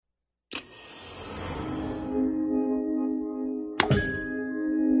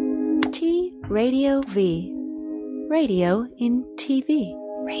Radio V. Radio in TV.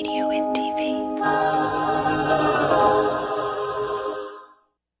 Radio in TV.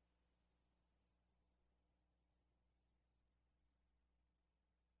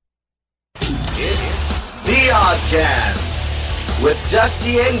 It's the ODDCAST with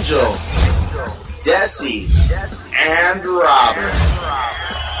Dusty Angel, Desi, and Robert.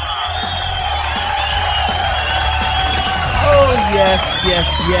 Oh, yes.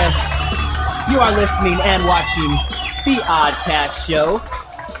 You are listening and watching the ODDCAST show.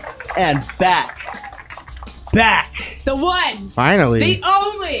 And back. The one. Finally. The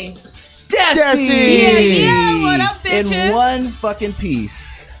only. Desi! Yeah, what up, bitches? In one fucking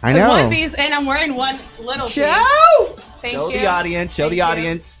piece. I know. One piece, and I'm wearing one little piece. Thank Show you. the audience. Thank you.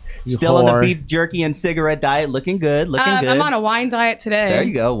 You Still on the whore. beef jerky and cigarette diet. Looking good. I'm on a wine diet today. There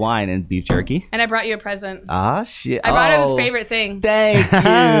you go. Wine and beef jerky. And I brought you a present. Ah, shit. I brought him his favorite thing. Thank you.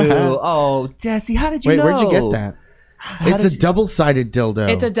 Oh, Desi, how did you know? Wait, where'd you get that? It's a double-sided dildo.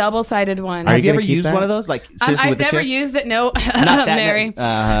 It's a double-sided one. Are Have you ever gonna keep used that? one of those? Like, seriously, I've with the never chick? used it. No, Not that, Mary.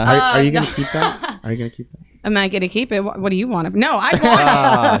 Are you no. gonna keep that? Are you gonna keep that? Am I gonna keep it? What do you want? No, I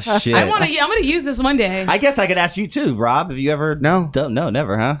want it. Oh, shit. I'm gonna use this one day. I guess I could ask you too, Rob. Have you ever? No. No,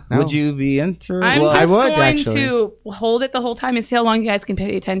 never, huh? No. Would you be into? I'm I just would, going actually. to hold it the whole time and see how long you guys can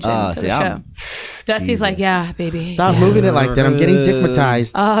pay attention to the show. Dusty's Jesus. like, yeah, baby. Stop yeah. moving it like that. I'm getting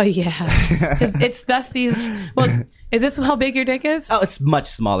dickmatized. Oh, yeah. It's Dusty's. Well, is this how big your dick is? Oh, it's much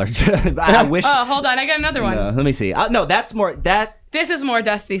smaller. I wish. Oh, hold on. I got another one. No, let me see. No, that's more. This is more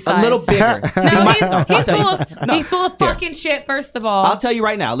Dusty size. A little bigger. No, he's full of, No. he's full of Here. fucking shit, first of all. I'll tell you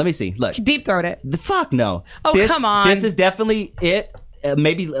right now. Let me see. Look. Deep throat it. The fuck no. Oh, come on. This is definitely it.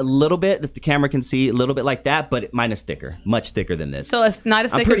 Maybe a little bit, if the camera can see, a little bit like that, but mine is thicker, much thicker than this. So it's not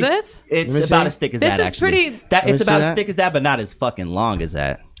as thick as this? It's Let me about see. as thick as This that, is actually. pretty- That, me it's see about as that. thick as that, but not as fucking long as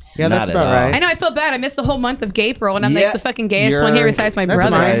that. Yeah, Not that's at about all. right. I know, I feel bad. I missed the whole month of April, and I'm Yeah, like the fucking gayest you're- one here besides my That's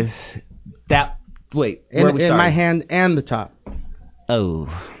brother. fine. Wait, where are we In starting? my hand and the top. Oh,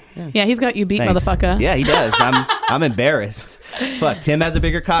 Yeah, he's got you beat, thanks. motherfucker. Yeah, he does. I'm embarrassed. Fuck, Tim has a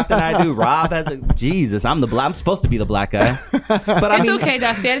bigger cock than I do. Rob has a. Jesus, I'm supposed to be the black guy. But I It's mean, okay,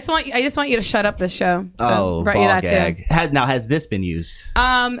 Dusty. I just want you to shut up this show. So brought you ball that gag. too. Now, has this been used?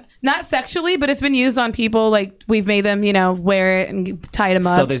 Not sexually, but it's been used on people. Like we've made them, wear it and tied them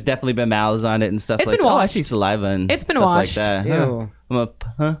up. So there's definitely been mouths on it and stuff It's like been that. Oh, I washed. see saliva and It's been stuff washed. like that. Ew. I'm a, put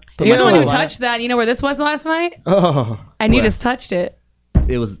Ew. my You're the one who tongue on it. touched that. You know where this was last night? Oh. And you Where? just touched it.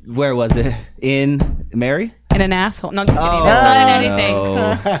 It was, where was it? In Mary? In an asshole. No, I'm just kidding. Oh, That's not in anything.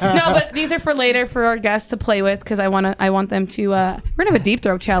 no. No, but these are for later for our guests to play with because I want them to. We're gonna have a deep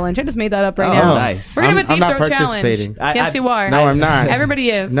throat challenge. I just made that up right Oh, now. nice. We're gonna have a I'm deep not throat participating. challenge. Yes, you are. No, I'm not. Everybody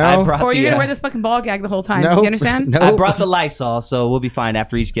is. No. I brought Or you're the, gonna wear this fucking ball gag the whole time. Nope. You understand? No. I brought the Lysol, so we'll be fine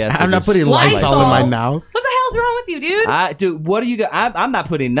after each guest. I'm We'll not just- putting Lysol in my mouth. What the hell's wrong with you, dude? Dude, what are you? I'm not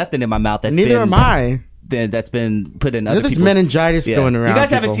putting nothing in my mouth. Neither am I. That's been put in other There's people's. meningitis Yeah. going around. You guys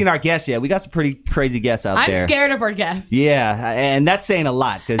haven't people. seen our guests yet. We got some pretty crazy guests out I'm there. scared of our guests. Yeah, and that's saying a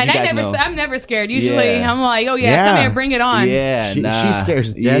lot because And you guys know. I'm never scared. Usually, Yeah. I'm like, oh yeah, Yeah. come here, bring it on. Yeah, She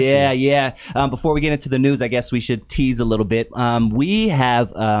scares Desi. Yeah. Before we get into the news, I guess we should tease a little bit. We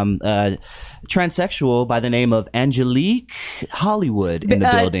have a transsexual by the name of Angelique Hollywood in the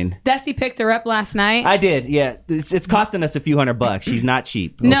building. Dusty picked her up last night. I did, yeah. It's costing us a few $100. She's not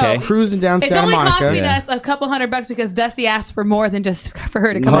cheap. No. Okay? Cruising down It's Santa only Monica. costing us a couple $100 because Dusty asked for more than just for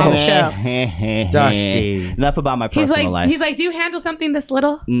her to come on the show. Dusty. Enough about my He's personal life. like, do you handle something this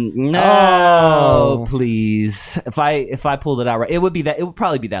little? No, Oh. please. If I pulled it out right, it would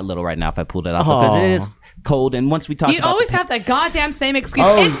probably be that little right now if I pulled it out because it is cold. And once we talk, You about always the, have that goddamn same excuse.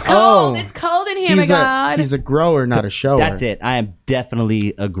 Oh, It's cold. oh. It's cold in here, my God. He's a grower, not a shower. That's it. I am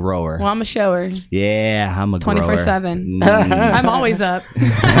definitely a grower. Well, I'm a shower. Yeah, I'm a 24/7. grower. I'm always up.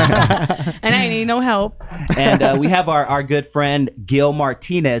 And I need no help. And we have our good friend Gil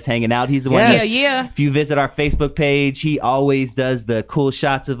Martinez hanging out. He's the one. Yes. Yeah. If you visit our Facebook page, he always does the cool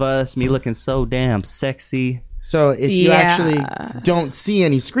shots of us, me looking so damn sexy. So if you Yeah. actually don't see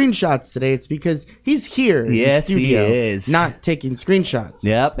any screenshots today, it's because he's here in Yes, the he studio, is. not taking screenshots.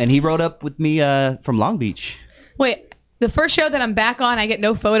 Yep, and he rode up with me from Long Beach. Wait, the first show that I'm back on, I get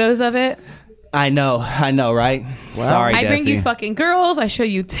no photos of it. I know, right? Wow. Sorry, I bring Desi. you fucking girls. I show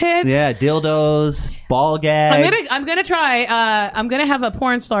you tits. Yeah, dildos, ball gags. I'm gonna try. I'm gonna have a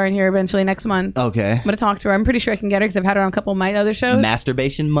porn star in here eventually next month. Okay. I'm gonna talk to her. I'm pretty sure I can get her because I've had her on a couple of my other shows.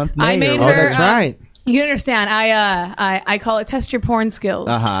 Masturbation month. I May made or Oh, what? her. that's right. You understand? I call it test your porn skills.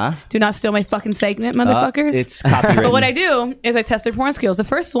 Do not steal my fucking segment, motherfuckers. It's copyrighted. But what I do is I test their porn skills. The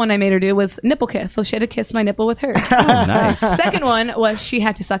first one I made her do was nipple kiss, so she had to kiss my nipple with hers. Oh, nice. Second one was she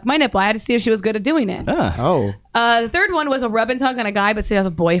had to suck my nipple. I had to see if she was good at doing it. Oh. The third one was a rub and tug on a guy, but she has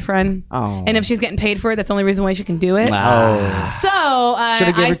a boyfriend. Oh. And if she's getting paid for it, that's the only reason why she can do it. Oh. So Should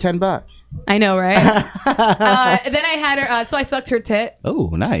have given her $10. I know, right? Then I had her. So I sucked her tit. Oh,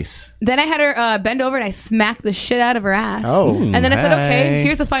 nice. Then I had her bend over and I smacked the shit out of her ass. Oh. And then I said, okay, Hey.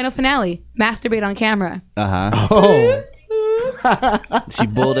 here's the final finale. Masturbate on camera. Oh. She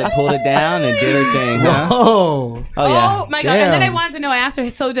pulled it down and did her thing. Huh? Oh. Oh yeah. Oh my god! And then I Damn. wanted to know. I asked her,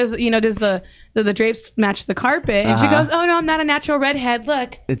 so does the drapes match the carpet? And she goes, oh no, I'm not a natural redhead.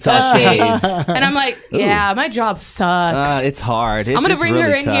 Look, It's all shaved. And I'm like, yeah, my job sucks. It's hard. I'm gonna it's bring really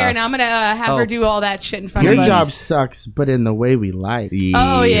her in tough. here and I'm gonna have her do all that shit in front Your of us. job sucks, but in the way we like.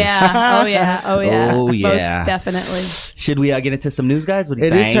 Oh yeah. Oh yeah. Oh yeah. Oh, yeah. Most definitely. Should we get into some news, guys? What do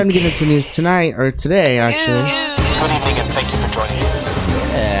you It think? is time to get into news tonight, or today, actually. Good evening and thank you for joining us.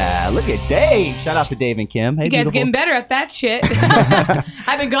 Yeah, look at Dave. Shout out to Dave and Kim. Hey, You guys beautiful. getting better at that shit.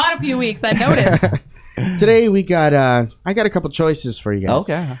 I've been gone a few weeks. I noticed. Today we got I got a couple choices for you guys.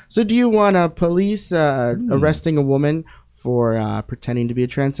 Okay. So do you want police arresting a woman for pretending to be a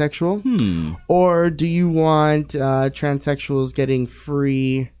transsexual? Or do you want transsexuals getting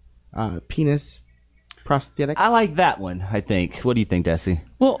free penis prosthetics? I like that one, I think. What do you think, Desi?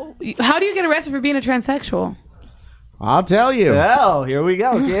 Well, how do you get arrested for being a transsexual? I'll tell you. Oh, here we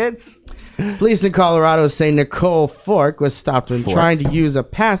go, kids. Police in Colorado say Nicole Fork was stopped when Fork. trying to use a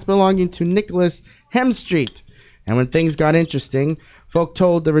pass belonging to Nicholas Hemstreet. And when things got interesting, folk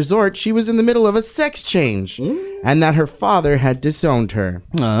told the resort she was in the middle of a sex change and that her father had disowned her.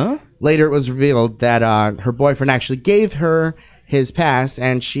 Later, it was revealed that her boyfriend actually gave her his pass,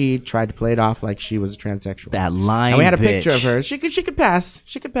 and she tried to play it off like she was a transsexual. That line. And we had a bitch. picture of her. She could pass.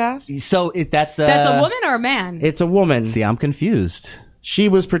 She could pass. So that's That's a woman or a man? It's a woman. See, I'm confused. She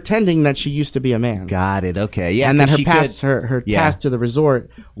was pretending that she used to be a man. Got it. Okay. Yeah. And that 'cause her she pass, could, her yeah. pass to the resort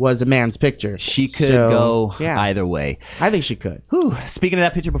was a man's picture. She could So, go yeah. either way. I think she could. Whew. Speaking of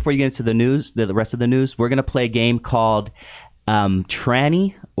that picture, before you get into the news, the rest of the news, we're gonna play a game called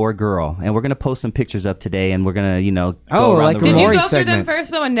Tranny or Girl, and we're gonna post some pictures up today, and we're gonna, go Oh, around like the a Did room. you Maury go through them segment.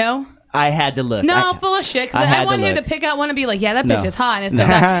 first though and no? I had to look. No, full of shit. Because I had I want to him to look. pick out one and be like, yeah, that No. bitch is hot. And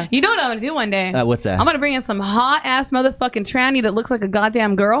stuff. You know what I'm gonna do one day? What's that? I'm gonna bring in some hot ass motherfucking tranny that looks like a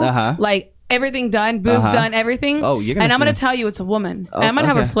goddamn girl. Like everything done, boobs done, everything. Oh, you're gonna And I'm gonna see. tell you it's a woman. Oh, and I'm gonna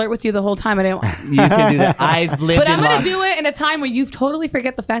have her okay. flirt with you the whole time. I don't. You can do that. I've lived But in I'm gonna Los- do it in a time where you totally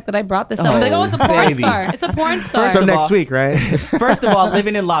forget the fact that I brought this up. I'm like, Oh, oh, it's a porn baby. star. It's a porn star. So of next all- week, right? First of all,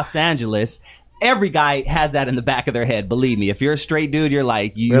 living in Los Angeles, every guy has that in the back of their head. Believe me, if you're a straight dude, you're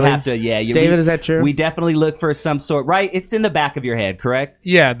like, you Really? have to, yeah. David, is that true? We definitely look for some sort, right? It's in the back of your head, correct?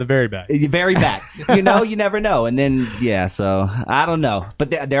 Yeah, the very back. Very back. You never know. And then, yeah, so I don't know.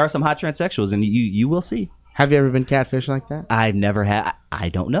 But there are some hot transsexuals, and you will see. Have you ever been catfished like that? I've never had. I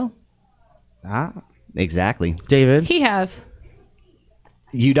don't know. Exactly. David? He has.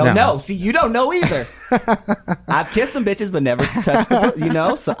 You don't No. know. See, you don't know either. I've kissed some bitches, but never touched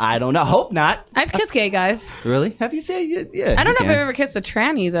the, so I don't know. Hope not. I've kissed gay guys. Really? Have you said? Yeah. I don't know you if I've can. ever kissed a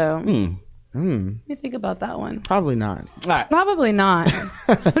tranny though. Let Hmm. me think about that one. Probably not. All right. Probably not.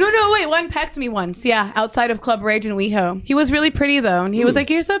 No, wait. One pecked me once. Yeah, outside of Club Rage in WeHo. He was really pretty though, and he was like,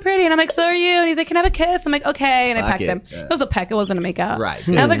 "You're so pretty," and I'm like, "So are you?" And he's like, "Can I have a kiss?" I'm like, "Okay," and I Fuck pecked it. him. Yeah. It was a peck. It wasn't a make out. Right.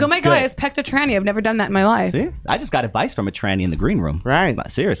 And I was like, "Oh my god, Good. I just pecked a tranny. I've never done that in my life." See? I just got advice from a tranny in the green room. Right.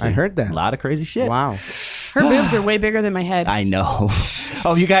 Seriously. I heard that. A lot of crazy shit. Wow. Her boobs are way bigger than my head. I know.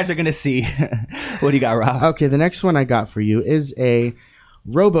 Oh, you guys are going to see. What do you got, Rob? Okay, the next one I got for you is a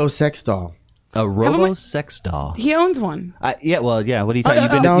robo-sex doll. A robo-sex doll. He owns one. Yeah, well, yeah. What are you talking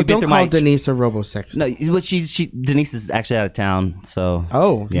about? No, You've been don't through call my... Denise a robo-sex doll. No, well, Denise is actually out of town, so...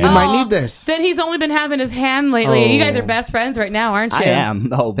 Oh, Yeah. you might need this. Then he's only been having his hand lately. Oh. You guys are best friends right now, aren't you? I am.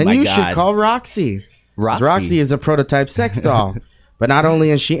 Oh, Then my you God. should call Roxy. 'Cause Roxy. Roxy is a prototype sex doll. But not only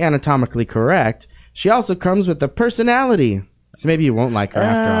is she anatomically correct, she also comes with a personality. So maybe you won't like her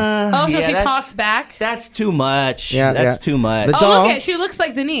after all. Oh, so yeah, she that's- talks back? That's too much. Yeah, That's yeah. too much. The Oh, doll. look at she looks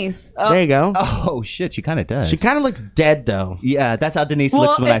like Denise. There you go. Oh, shit, she kind of does. She kind of looks dead, though. Yeah, that's how Denise Well,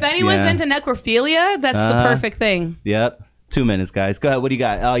 looks when if anyone's into necrophilia, that's the perfect thing. Yep. 2 minutes, guys. Go ahead. What do you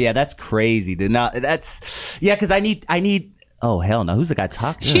got? Oh, yeah, that's crazy, dude. No, that's... Yeah, because I need... Oh, hell no. Who's the guy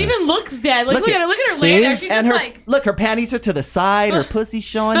talking? She even looks dead. Like, Look look at- at her. Look at her see? laying there. She's And just her... like, Look, her panties are to the side. Her pussy's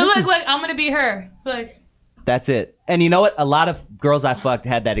showing. but This look, is- like, I'm going to be her. Like, That's it. And you know what? A lot of girls I fucked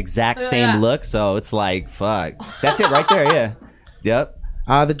had that exact same Yeah. look, so it's like, fuck. That's it right there, yeah. Yep.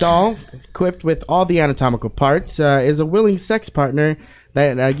 The doll, equipped with all the anatomical parts, is a willing sex partner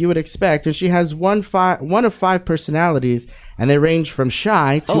that you would expect, and she has one of 5 personalities, and they range from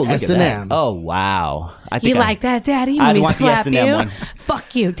shy to look at S&M. that. Oh, wow. I think You like that, Daddy? You I'd want me to want the slap S&M you? one.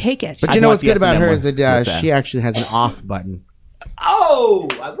 Fuck you. Take it. But I'd you know want what's the good about S&M her one. is that What's that? she actually has an off button. Oh,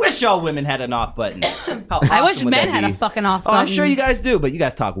 I wish all women had an off button. How I wish awesome would men that had be? a fucking off Oh, button. I'm sure you guys do, but you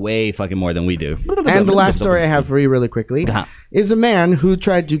guys talk way fucking more than we do. And the last story I have for you really quickly Uh-huh. is a man who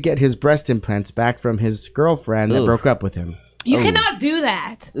tried to get his breast implants back from his girlfriend that Ooh. broke up with him. You Oh. cannot do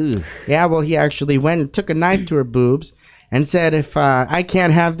that. Ooh. Yeah, well, he actually went and took a knife to her boobs and said, if I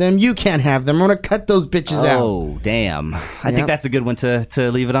can't have them, you can't have them. I'm going to cut those bitches out. Oh, damn. I Yep. think that's a good one to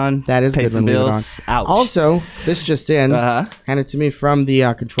leave it on. That is a Pay good some one to leave it bills. on. Ouch. Also, this just in, Uh-huh. handed to me from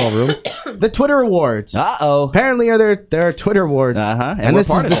the control room, the Twitter Awards. Uh-oh. Apparently, there are Twitter Awards, Uh-huh, and and we're this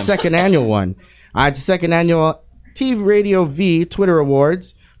part is of the them. second annual one. It's the second annual TradioV Twitter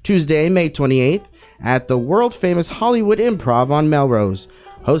Awards, Tuesday, May 28th, at the world-famous Hollywood Improv on Melrose,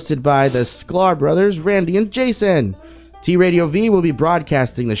 hosted by the Sklar brothers, Randy and Jason. TradioV will be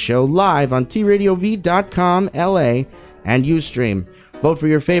broadcasting the show live on TradioV.com LA and Ustream. Vote for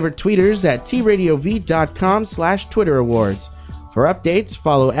your favorite tweeters at TradioV.com/Twitter Awards. For updates,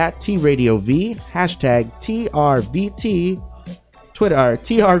 follow at TradioV, hashtag TRVT,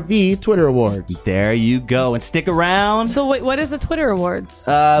 TRV Twitter Awards. There you go. And stick around. So wait, what is the Twitter Awards?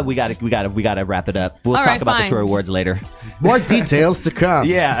 We gotta wrap it up. We'll All talk right, about fine. the Twitter Awards later. More details to come.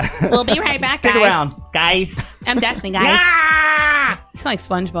 Yeah. We'll be right back, Stick guys. around, guys. I'm Destiny, guys. It's like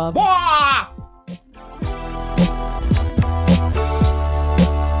SpongeBob.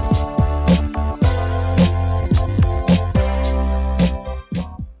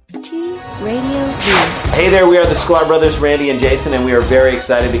 TradioV. Hey there, we are the Sklar Brothers, Randy and Jason, and we are very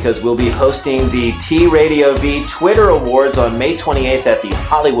excited because we'll be hosting the TradioV Twitter Awards on May 28th at the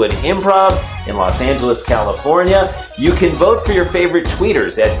Hollywood Improv in Los Angeles, California. You can vote for your favorite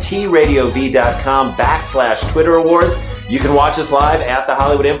tweeters at TradioV.com/Twitter Awards. You can watch us live at the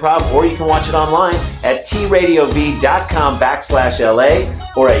Hollywood Improv, or you can watch it online at TradioV.com/LA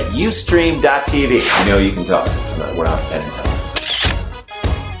or at Ustream.tv. You know you can talk. We're not at in town.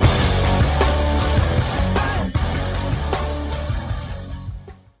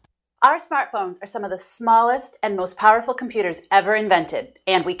 Our smartphones are some of the smallest and most powerful computers ever invented,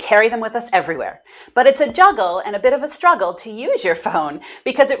 and we carry them with us everywhere. But it's a juggle and a bit of a struggle to use your phone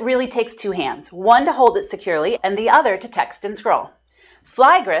because it really takes 2 hands, one to hold it securely and the other to text and scroll.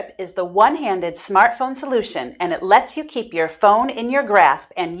 FlyGrip is the one-handed smartphone solution, and it lets you keep your phone in your grasp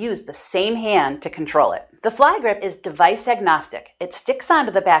and use the same hand to control it. The FlyGrip is device agnostic. It sticks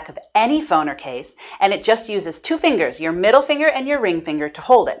onto the back of any phone or case, and it just uses 2 fingers, your middle finger and your ring finger, to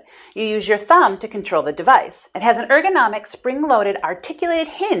hold it. You use your thumb to control the device. It has an ergonomic, spring-loaded, articulated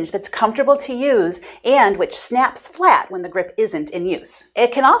hinge that's comfortable to use and which snaps flat when the grip isn't in use.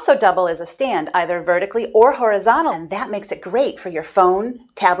 It can also double as a stand, either vertically or horizontal, and that makes it great for your phone,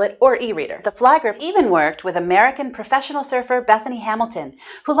 tablet, or e-reader. The FlyGrip even worked with American professional surfer Bethany Hamilton,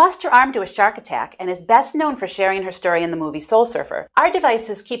 who lost her arm to a shark attack and is best known for sharing her story in the movie Soul Surfer. Our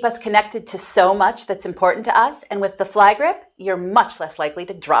devices keep us connected to so much that's important to us, and with the FlyGrip, you're much less likely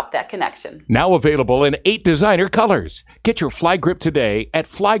to drop that connection. Now available in 8 designer colors. Get your FlyGrip today at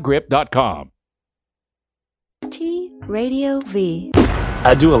flygrip.com. TradioV.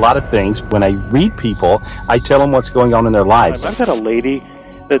 I do a lot of things. When I read people, I tell them what's going on in their lives. I've got a lady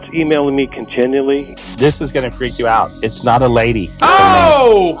that's emailing me continually. This is going to freak you out. It's not a lady. It's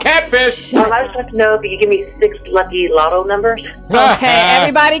Oh, catfish! I just like to know if you give me 6 lucky lotto numbers. Okay,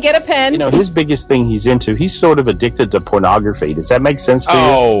 everybody get a pen. You know, his biggest thing he's into, he's sort of addicted to pornography. Does that make sense to you?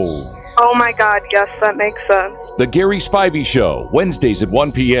 Oh my God, yes, that makes sense. The Gary Spivey Show, Wednesdays at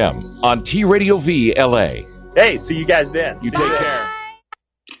 1 p.m. on TradioV LA. Hey, see you guys then. You take care.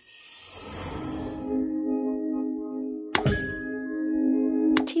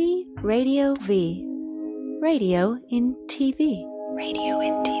 TradioV. Radio in TV. Radio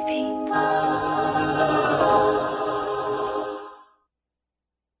in TV.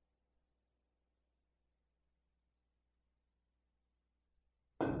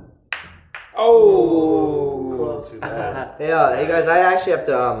 Oh, close to that. Hey guys, I actually have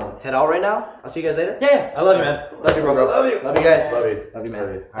to head out right now. I'll see you guys later. Yeah, I love you, man. Love you, bro. Love you. Love you guys. Love you. Love you,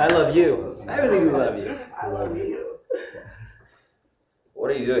 man. I love you. I really do love you. I love you. What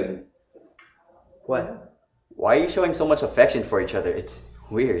are you doing? What? Why are you showing so much affection for each other? It's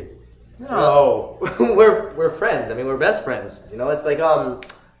weird. No, we're friends. I mean, we're best friends. You know, it's like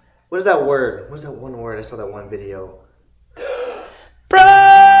what is that word? What is that one word? I saw that one video.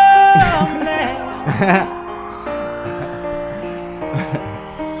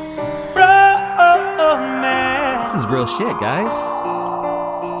 shit, guys.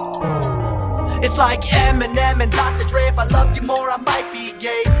 It's like Eminem and Dr. Dre. If I love you more, I might be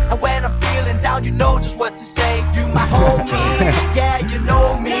gay. And when I'm feeling down, you know just what to say. You my homie, yeah, you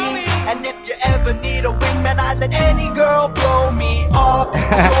know me. And if you ever need a wingman, I'd let any girl blow me off. You're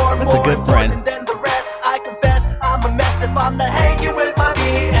That's a more good friend. important than the rest. I confess, I'm a mess if I'm not hanging with my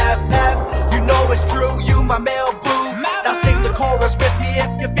BFF. You know it's true, you my male boo. Now sing the chorus with me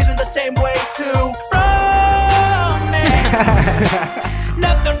if you're feeling the same way too.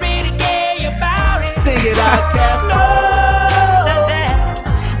 Nothing really gay about it. Sing it out, Cass. That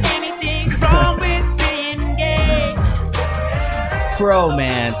there's anything wrong with being gay.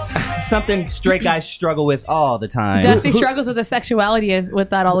 Bromance. Something straight guys struggle with all the time. Dusty struggles with the sexuality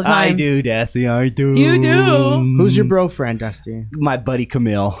with that all the time. I do, Dusty. I do. You do. Who's your bro friend, Dusty? My buddy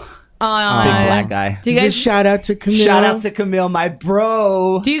Camille. Big black guy. Do you guys shout out to Camille? Shout out to Camille, my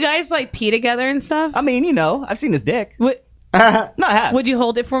bro. Do you guys like pee together and stuff? I mean, you know, I've seen his dick. What? No, I have. Would you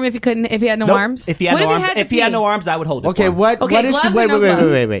hold it for him if he had no Nope. arms? If he had What no if arms, had to if he had pee? no arms, I would hold it. Okay, for him. what Okay, if gloves or wait, no wait,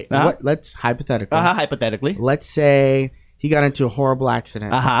 gloves? wait. Uh-huh. What, let's hypothetically. Hypothetically. Let's say he got into a horrible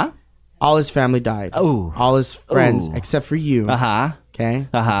accident. All his family died. Oh. All his friends Ooh. except for you. Okay?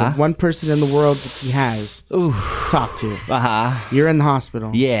 Uh-huh. The one person in the world that he has to talk to. You're in the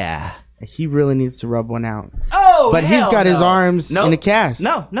hospital. Yeah. He really needs to rub one out. Oh, but he's hell got his no. arms Nope. in a cast.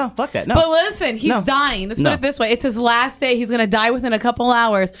 No, fuck that. No. But listen, he's dying. Let's No. put it this way. It's his last day. He's going to die within a couple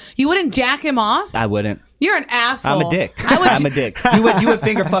hours. You wouldn't jack him off? I wouldn't. You're an asshole. I'm a dick. I'm a dick. You would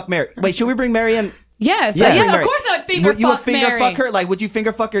finger fuck Mary. Wait, should we bring Mary in? Yes. Yeah, Yes, of Mary. course I would finger You would fuck finger Mary. fuck her? Like, would you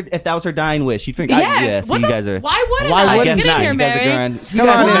finger fuck her if that was her dying wish? You'd finger. Yes. Yeah, so What you the- guys are. Why wouldn't Why I? wouldn't Get you? in here, You guys are Mary. going. Come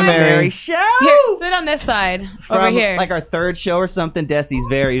on in, Mary. Show. Here, sit on this side. over From, here. like our third show or something, Desi's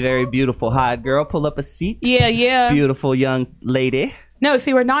very, very beautiful hot girl. Pull up a seat. Yeah. Beautiful young lady. No,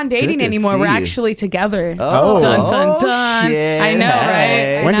 see, we're non-dating Good to anymore. see We're you. actually together. Oh. Dun, dun, dun. Shit. I know, right?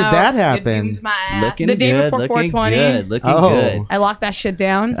 Hey. I When did know. that You happen? dinged my ass. Looking the day good. before Looking 420. good. Looking Oh. good. I locked that shit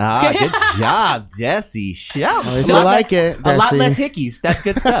down. Good job, Desi. Shout. If you like it, A lot Desi. less hickeys. That's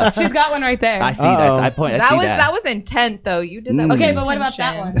good stuff. She's got one right there. I see that. I point. I see that. That was intent though. You did that. with Okay, but what about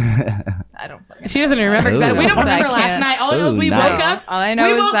that intention. one? I don't. She doesn't remember. 'Cause Ooh. we don't remember I last can't. night. All I know is Ooh, we nice. woke up. All I know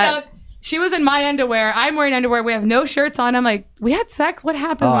we is woke that up. She was in my underwear. I'm wearing underwear. We have no shirts on. I'm like, we had sex. What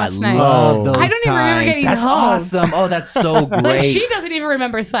happened last night? love those I don't even remember times. getting That's home. awesome. Oh, that's so great. Like she doesn't even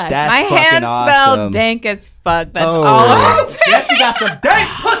remember sex. That's my fucking hand awesome. smelled dank as fuck. That's Oh. all. I'm saying. Desi got some dank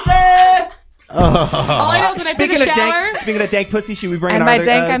pussy. All I know is when I took a shower. Speaking of dank pussy, should we bring And in by our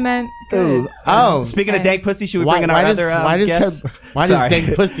dank other, I meant Ooh. good. Oh. Speaking of dank pussy, should we Why, bring in why our does, other why does, guest? why does Sorry.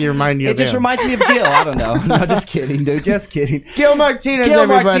 dank pussy remind you It of just him? reminds me of Gil. I don't know. No, just kidding, dude. Just kidding. Gil Martinez, Gil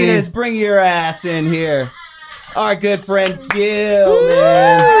everybody. Martinez, bring your ass in here. Our good friend Gil,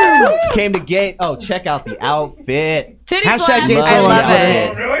 man. Came to gate. Oh, check out the outfit. Titty Hashtag flash. gay I Gil love on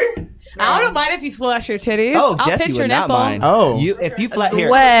it. Twitter. I don't mind if you flash your titties. Oh, I'll Jesse pinch your would not nipple. mind. Oh. If you flat here,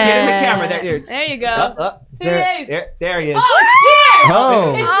 Well. get in the camera. There. There you go. There he is. Oh, it's pierced.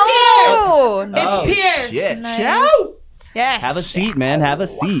 Oh. It's pierced. Oh. It's pierced. Shit. Nice. Shout. Yes. Have a seat, man. Have a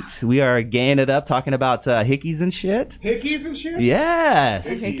seat. We are gaying it up, talking about hickeys and shit. Hickeys and shit? Yes.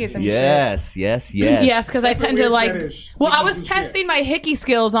 Hickeys and yes. Yes. Yes, because I That's a tend to weird like. fetish. Well, I Hickeys was and testing my hickey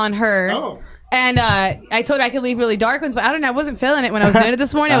skills on her. Oh. And I told her I could leave really dark ones, but I don't know. I wasn't feeling it when I was doing it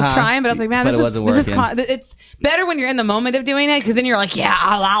this morning. I was Uh-huh. trying, but I was like, man, But it this wasn't is working. it's better when you're in the moment of doing it, because then you're like, yeah,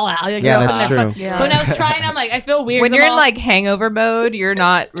 I'll. Like, Yeah, you're that's up in there, true. fuck- Yeah. But when I was trying, I'm like, I feel weird. When 'cause you're I'm in all- like hangover mode, you're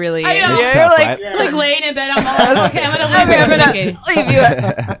not really. I know. It's You're tough, like, right? Yeah. like laying in bed, I'm all like, okay, I'm gonna leave okay, I'm you gonna hickey. leave you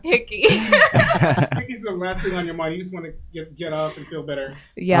a hickey. Hickeys is the last thing on your mind. You just want to get off and feel better.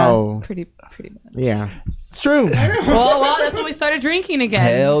 Yeah, Oh. pretty bad. Yeah. It's true. Well, that's when we started drinking again.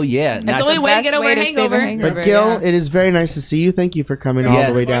 Hell yeah. That's the only way to get over a hangover. But Gil, it is very nice to see you. Thank you for coming all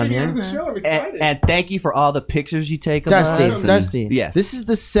the way down here. And thank you for all the pictures you take of Dusty, us. and- Dusty. Yes. This is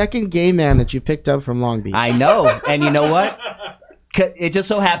the second gay man that you picked up from Long Beach. I know. And you know what? It just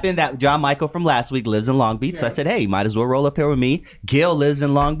so happened that John Michael from last week lives in Long Beach. So I said, hey, might as well roll up here with me. Gil lives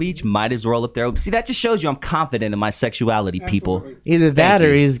in Long Beach. Might as well roll up there. See, that just shows you I'm confident in my sexuality, people. Either that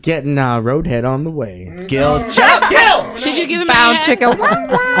or he's getting Roadhead on the way. Gil, shut up, Gil! Did you give him Found a head? chicken.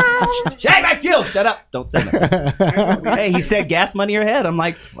 Hey, back, Gil! Shut up. Don't say that. Hey, he said gas money or head. I'm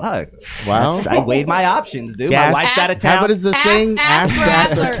like, fuck. Wow. I weighed my options, dude. Gas- My wife's out of town. What is the saying? Ass,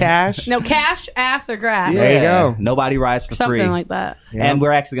 grass, or or- cash? No, cash, ass, or grass. There you go. Nobody rides for Something free. like that. Yeah. And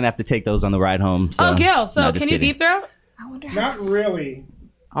we're actually going to have to take those on the ride home. So. Oh, Gil, so No, just can you kidding. deep throat? Not really.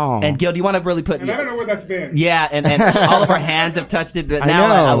 Oh. And Gil, do you want to really put... And I don't know where that's been. Yeah, and all of our hands have touched it, but I now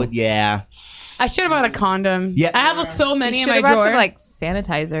know. I would, yeah. I should have bought a condom. Yeah. I have so many You in should my have brought drawer. some like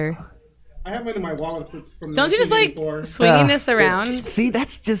sanitizer. I have one in my wallet from. Don't you just like 1984. swinging this around? See,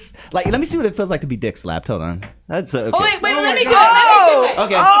 that's just like. Let me see what it feels like to be dick slapped. Hold on. That's okay. Oh wait, let me do it.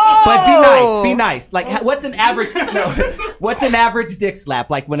 Okay, but be nice. Be nice. Like, what's an average? No, what's an average dick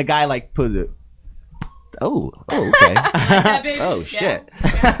slap? Like when a guy like puts it. Oh, okay. Oh shit.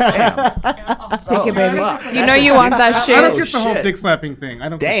 Take it, baby. fuck. You know you want that shit. I don't get the whole shit. dick slapping thing. I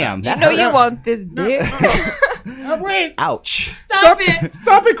don't. Damn. You know you want this dick. Wait. Ouch. Stop it.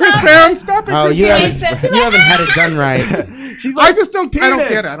 Stop it, Chris Brown. Stop it. Oh, Chris you Brown. haven't had it done right. She's like, I just don't. I don't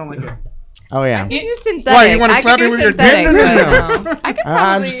get it. I don't like it. Oh yeah. You synthetic. Why, you wanna I slap can me do with your dick? synthetic, No. but, I could I'm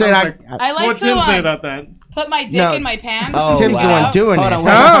probably. just saying. I like What's to Tim say about that? put my dick No. in my pants. Oh, Tim's the wow. one doing Hold it. on,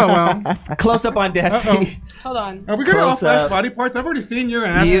 Oh well. Close up on Desi. Hold on. Are we gonna all Close flash up. body parts? I've already seen your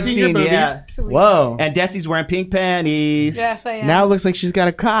ass. You've I've seen your seen, boobies. yeah. Whoa. And Desi's wearing pink panties. Yes, I am. Now it looks like she's got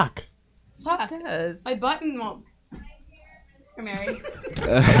a cock. Fuck. Does. My button won't. I'm married.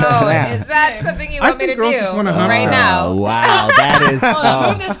 Oh, is that something you want me to do girls just wanna hunt right stuff. now? Oh, wow, that is. Hold on, Oh.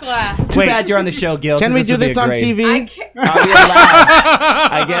 move this glass. Too bad you're on the show, Gil. Can 'cause we do would be this a on great- TV? Are we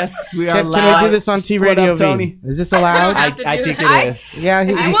allowed? I guess we are Can allowed. we do this on What TradioV? up, Tony? Is this allowed? I think it is. Yeah, I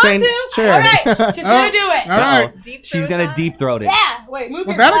he's want saying to. sure. All right, just let me do it. All right. Uh-oh. She's gonna deep throat it. Yeah. Wait, move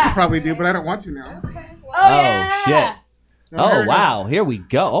Well, your that I glass. could probably do, but I don't want to now. Oh yeah. Shit. Oh wow, here we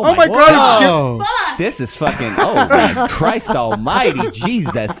go. Oh, Oh my God. Oh. Fuck. This is fucking. Oh my Christ Almighty,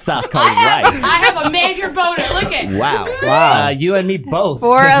 Jesus, Sucker I Rice. have a major boner. Look at. Wow. Wow. You and me both.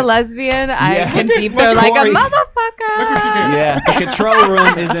 For a lesbian, I Yeah. can deep throw like a Corey. motherfucker. Yeah, the control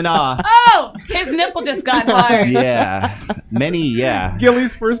room is in awe. Oh, his nipple just got hard. Yeah. Many, yeah.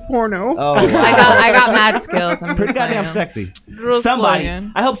 Gilly's first porno. Oh, wow. I got mad skills. I'm Pretty just goddamn saying. sexy. Just Somebody.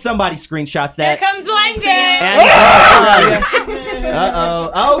 playing. I hope somebody screenshots Here that. comes Langdon. And,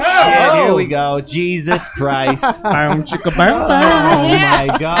 uh-oh. Oh, shit. Here we go. Jesus Christ. Oh, Chicka my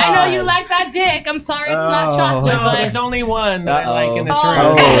God. I know you like that dick. I'm sorry it's not chocolate, No, but there's only one that I like in this oh,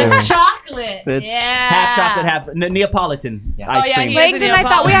 room. it's chocolate. It's yeah. half chocolate, half Neapolitan ice yeah, cream. he is. Langdon, I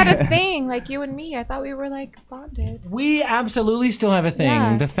thought we had a thing, like you and me. I thought we were like bonded. We absolutely still have a thing.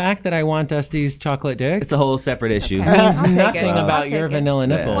 Yeah. The fact that I want Dusty's chocolate dick It's a whole separate issue. Okay. means I'll take nothing it. I'll about take your it. vanilla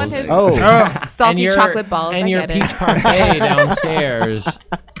nipples. Want his Oh. And salty your- chocolate balls. And I your get peach it. parfait downstairs.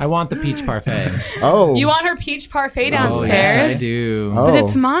 I want the peach parfait. Oh. You want her peach parfait Oh, downstairs? yes, I do. Oh. But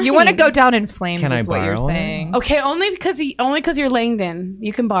it's mine. You want to go down in flames, Can I is what you're borrow it? saying. Okay, only because you're Langdon.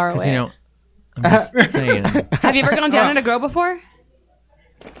 You can borrow Because, it. you know, I'm just saying. Have you ever gone down in a girl before?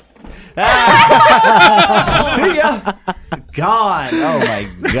 See ya. Gone. Oh,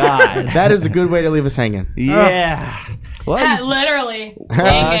 my God. That is a good way to leave us hanging. Yeah. What? Literally. Oh,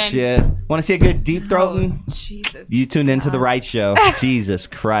 Langdon. shit. Want to see a good deep throating? Jesus. You tuned into the right show. Jesus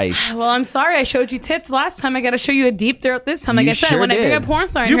Christ. Well, I'm sorry I showed you tits last time. I got to show you a deep throat this time. Like You I said, sure when I bring did. a porn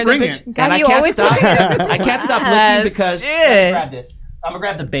star in You here, bring the it. bitch. And I you can't always stop. look at I can't stop Yes, looking because shit. grab this. I'm gonna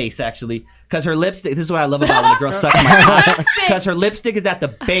grab the base actually, because her lipstick. This is what I love about when a girl sucks my cock. Because her lipstick is at the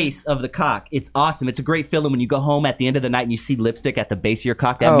base of the cock. It's awesome. It's a great feeling when you go home at the end of the night and you see lipstick at the base of your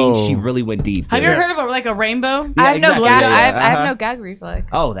cock. That means she really went deep. Have dude. you ever heard of a rainbow? Yeah, I have exactly. no gag. Yeah, I have uh-huh. no gag reflex.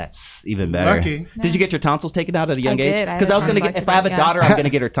 Oh, that's even better. Lucky. Did you get your tonsils taken out at a young I age? did. I Because had I was gonna get. If I have a tonsillectomy, daughter, yeah. I'm gonna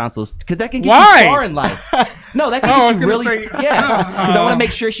get her tonsils. Because that can get Why? you far in life. No, that can Oh, I get was you gonna really. say- Yeah. Because I want to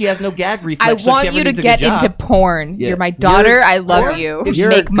make sure she has no gag reflex. I so she want ever you to needs a get good job. into porn. Yeah. You're my daughter. You're- I love or you. if You're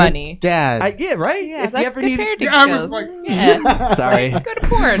a Make good money. Dad. Yeah, right. Yeah, if that's you ever good need. parenting Yeah, I was skills. like, Yeah. Sorry. Go to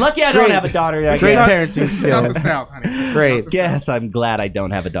porn. Lucky I don't Great. have a daughter. I Great guess. parenting Down skills. the south, honey. Great. Yes, I'm glad I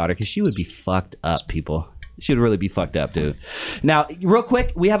don't have a daughter because she would be fucked up, people. She would really be fucked up, dude. Now, real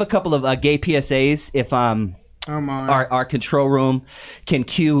quick, we have a couple of gay PSAs. If Oh my. our control room can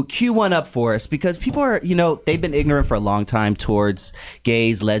cue one up for us, because people are, they've been ignorant for a long time towards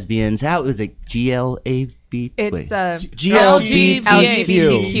gays, lesbians. How is it? GLAB? It's GLBTQ.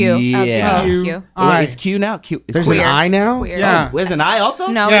 LGBTQ. Yeah. LGBTQ. Wait, it's Q now? Q. It's There's queer. an I now? Queer. Yeah. Oh, there's an I also?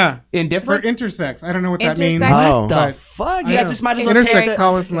 No. Yeah. For Indifferent? intersex. I don't know what that means. Intersex. Oh. What the But- fuck? You I guys know. just might as well Intersex, take,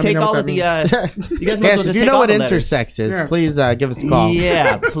 call us and let me take know all what of the. that You guys might as Yes, well if just you take know all what the letters. intersex is, Yes. please give us a call.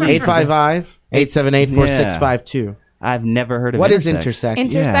 Yeah, please. 855-478-4652. I've never heard of What is intersex.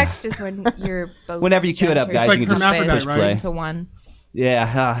 intersex? Intersex is when you're both. Whenever you cue it up, guys, like you can just hermaphrodite, push right? play. into one. Yeah,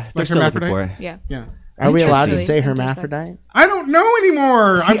 they're Like still looking hermaphrodite? for it. Yeah. Yeah. Are we allowed to Interesting. say Intersex. hermaphrodite? I don't know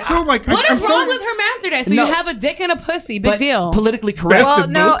anymore. See, I'm so like. What I'm is so, wrong with hermaphrodite? So No. you have a dick and a pussy. Big But deal. politically correct. Well,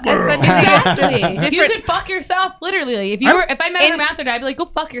 no, essentially, Exactly. You could fuck yourself, literally. If I met a hermaphrodite, I'd be like, go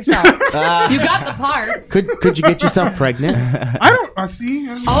fuck yourself. You got the parts. Could you get yourself pregnant? I don't. See.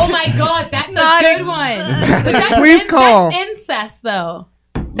 I don't know. Oh my god, that's Not a good one. But that's Please call. That's incest, though.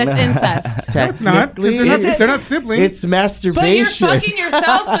 That's incest. No, it's not. 'Cause they're not siblings. It's masturbation. But you're fucking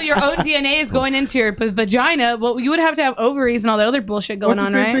yourself, so your own DNA is going into your vagina. Well, you would have to have ovaries and all that other bullshit going What's on,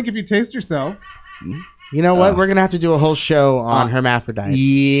 the same right? thing if you taste yourself? You know what? We're gonna have to do a whole show on hermaphrodites.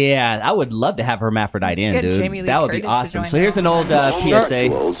 Yeah, I would love to have hermaphrodite in, get dude. Jamie Lee That would be Curtis to awesome. join So here's an old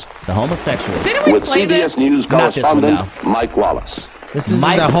PSA. The homosexuals. Didn't we With play CBS this? News Not this one, correspondent no. Mike Wallace. This isn't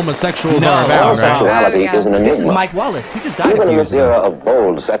Mike- the homosexuals No, are about, right? Homosexuality is an enigma. This is Mike Wallace. He just died a Even few in years this era ago. of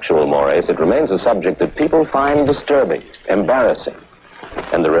bold sexual mores, it remains a subject that people find disturbing, embarrassing,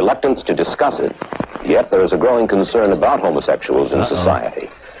 and the reluctance to discuss it. Yet there is a growing concern about homosexuals in society,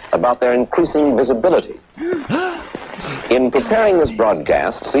 about their increasing visibility. In preparing this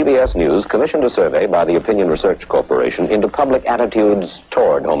broadcast, CBS News commissioned a survey by the Opinion Research Corporation into public attitudes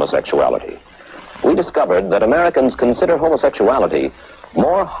toward homosexuality. We discovered that Americans consider homosexuality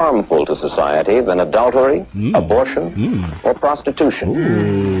more harmful to society than adultery, abortion, or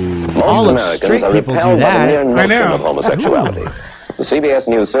prostitution. Most All of Americans straight are people do repelled by the that. mere I notion know. of homosexuality. The CBS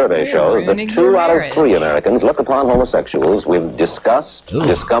News survey shows that ruining 2 your out of marriage. 3 Americans look upon homosexuals with disgust,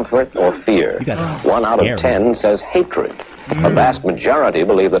 discomfort, or fear. You guys are 1 out scary. of 10 says hatred. A vast majority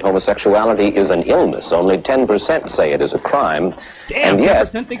believe that homosexuality is an illness. Only 10% say it is a crime. Damn, and yet,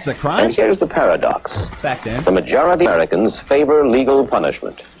 10% thinks it's a crime? And here's the paradox. Back then. The majority of Americans favor legal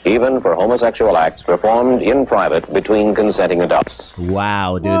punishment, even for homosexual acts performed in private between consenting adults.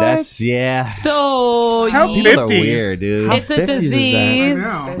 Wow, dude. That's, yeah. So People are weird, dude. it's a 50s is that?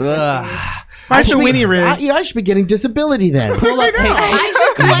 disease. Ugh. Fight the Winnie Rig. I should be getting disability then. Pull up,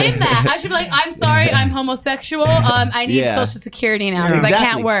 I should claim that. I should be like, I'm sorry, I'm homosexual. I need Yeah. Social Security now because I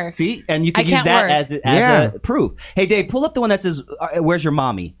can't work. See, and you can I use can't that work. as Yeah. a proof. Hey, Dave, pull up the one that says, "Where's your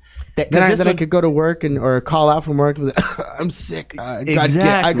mommy?" Then I could go to work or call out from work with, I'm sick.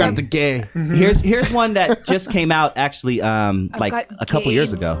 I got the gay. Here's one that just came out actually like got a couple years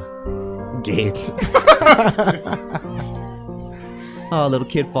gates. ago. Gates. Oh, little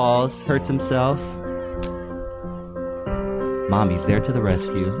kid falls, hurts himself. Mommy's there to the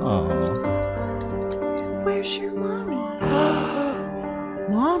rescue. Oh. Where's your mommy?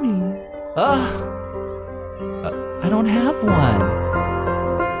 Mommy. I don't have one.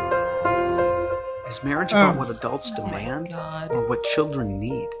 Is marriage about what adults demand or what children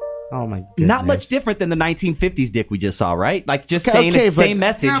need? Oh my goodness. Not much different than the 1950s dick we just saw, right? Like just Okay, saying okay, the same but-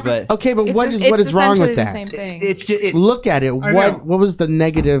 message, but Okay, but It's what just- is it's wrong with essentially that? the same thing. it's just Look at it. I know. What was the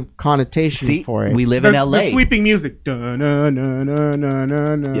negative connotation for it? we live in The LA. sweeping music.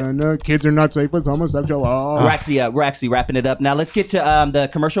 Da-na-na-na-na-na-na. Kids are not safe with homosexual. We're actually wrapping it up now. Let's get to the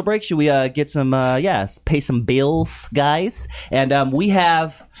commercial break. Should we get some pay some bills, guys? And we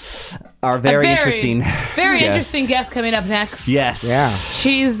have our very interesting very guest. interesting guest coming up next. Yes. Yeah.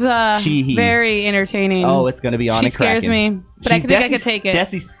 She's He. very entertaining. Oh, it's gonna be on She and cracking. scares me, but I think I could take it.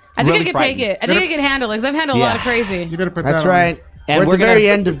 Desi's I think really I could frightened. take it. I think I can handle it because I've handled a lot of crazy. You better put That's that on. right. And we're at the gonna- very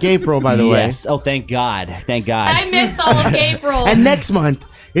end of April, by the way. Yes. Oh, thank God. Thank God. I miss all of April. And next month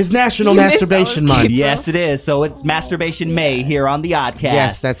is National You missed Masturbation all of Month. April. Yes, it is. So it's Masturbation May here on the ODDCAST.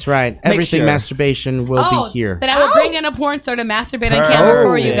 Yes, that's right. Everything sure. masturbation will be here. That I will bring in a porn star to masturbate on camera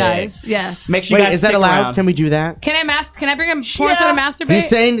for you Perfect. guys. Yes. Make sure Wait, you guys is that stick allowed? around. Can we do that? Can I bring a porn star to masturbate? He's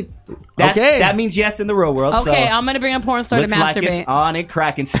saying, That, okay. That means yes in the real world. Okay, so I'm gonna bring a porn star to looks like masturbate. it's on and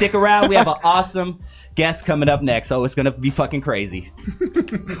cracking. Stick around. We have an awesome guest coming up next. So it's gonna be fucking crazy.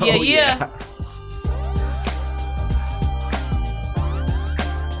 yeah.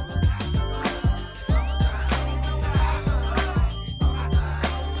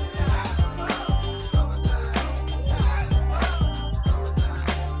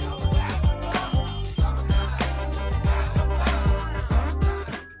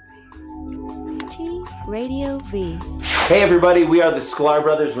 TradioV. Hey everybody, we are the Sklar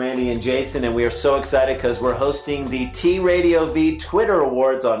Brothers, Randy and Jason, and we are so excited because we're hosting the TradioV Twitter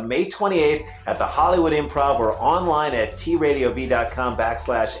Awards on May 28th at the Hollywood Improv or online at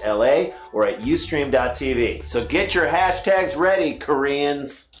tradiov.com/LA or at ustream.tv. So get your hashtags ready,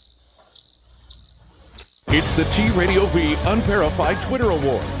 Koreans. It's the TradioV Unverified Twitter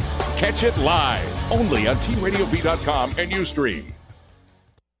Award. Catch it live only on tradiov.com and Ustream.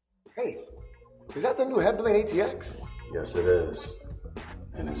 Hey, is that the new Headblade ATX? Yes, it is.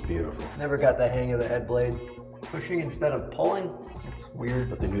 And it's beautiful. Never got the hang of the head blade. Pushing instead of pulling? It's weird.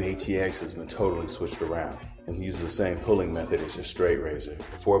 But the new ATX has been totally switched around and uses the same pulling method as your straight razor. The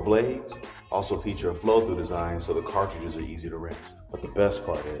 4 blades also feature a flow-through design so the cartridges are easy to rinse. But the best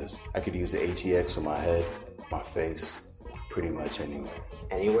part is, I could use the ATX on my head, my face, pretty much anywhere.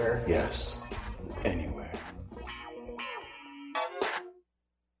 Anywhere? Yes, anywhere.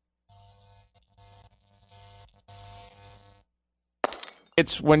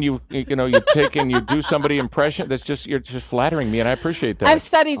 It's when you take and you do somebody impression. You're just flattering me, and I appreciate that. I've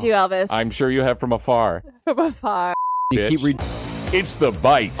studied you, Elvis. I'm sure you have from afar. From afar. You keep It's The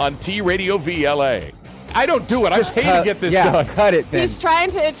Bite on TradioV LA. I don't do it. I just hate to get this done. Cut it then. He's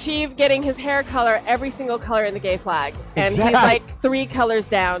trying to achieve getting his hair color every single color in the gay flag. And Exactly. he's like 3 colors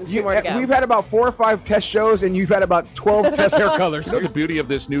down, 2 more to go. We've had about 4 or 5 test shows, and you've had about 12 test hair colors. You know the beauty of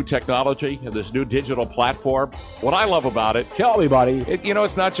this new technology, of this new digital platform? What I love about it, tell me, buddy.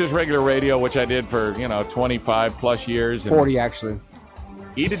 It's not just regular radio, which I did for 25 plus years. 40 actually.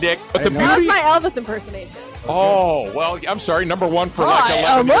 Eat a dick. But the That was beauty. my Elvis impersonation. Oh, well, I'm sorry. Number one for like Hi,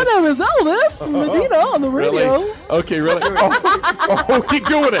 11 my years. name is Elvis Medina on the radio. Really? Okay, really? Oh, keep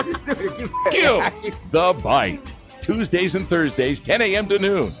doing it. Kill The Bite. Tuesdays and Thursdays, 10 a.m. to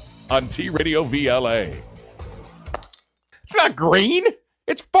noon on TradioV LA. It's not green.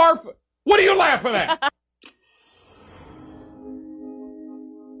 It's far. What are you laughing at?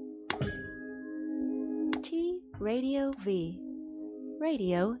 Radio V.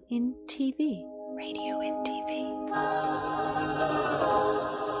 Radio in TV. Radio in TV.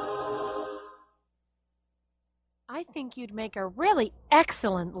 I think you'd make a really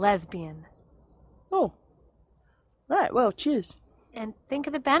excellent lesbian. Oh. Right, well, cheers. And think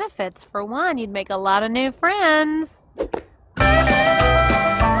of the benefits. For one, you'd make a lot of new friends.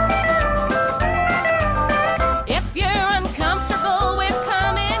 If you're uncomfortable with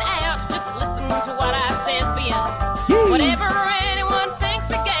coming out, just listen to what I says, Bian. Whatever anyone thinks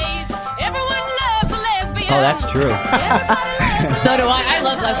of gays, everyone loves a lesbian. Oh, that's true. So do I. I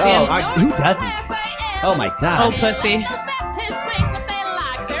love lesbians. Who doesn't? Oh my God. Oh, pussy.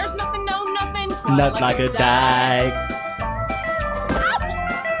 Not like a dyke.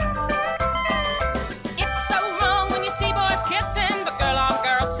 It's so wrong when you see boys kissing, but girl on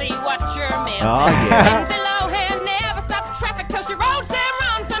girl, see what you're missing. Oh, yeah. Lindsay Lohan never stopped traffic till she rode Sam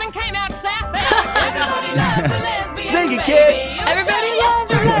Ronson and came out south. Everybody loves a lesbian. Sing it, baby. kids. Everybody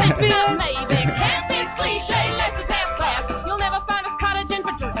loves a lesbian. Maybe can't be cliche, less is half class. You'll never find us cottage in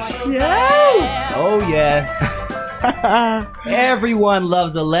for George Michael's ass. Oh yes. Everyone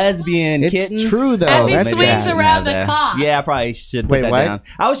loves a lesbian. It's kittens. true, though. As he That's swings bad. around the Yeah. cock. Yeah, I probably should put Wait, that what? down.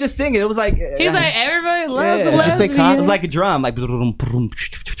 I was just singing. It was like He's like, everybody loves a Did you say lesbian. cock? it was like a drum, like. Did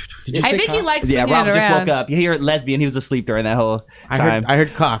you I say think he cock? likes Yeah, swinging Rob it just around. woke up. You hear lesbian. He was asleep during that whole time. I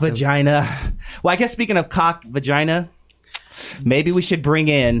heard cock. Vagina. Well, I guess speaking of cock, vagina, maybe we should bring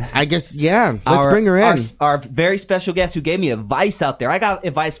in. I guess, yeah. Let's bring her in. Our very special guest who gave me advice out there. I got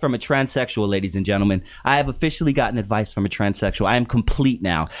advice from a transsexual, ladies and gentlemen. I have officially gotten advice from a transsexual. I am complete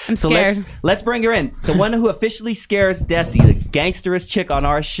now. I'm so scared. let's bring her in. The one who officially scares Desi, the gangsterest chick on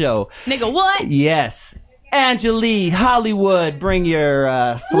our show. Nigga, what? Yes. Angelique, Hollywood, bring your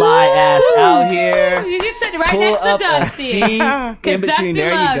fly ass out here. You sit right Pull next to up a Dusty. seat in 'Cause between. Dusty There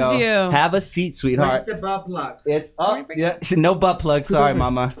you loves go. you. Have a seat, sweetheart. Where's the butt plug? It's up. Yeah, no butt plug. Sorry,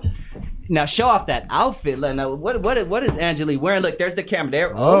 mama. Now show off that outfit. Now, what is Angelique wearing? Look, there's the camera.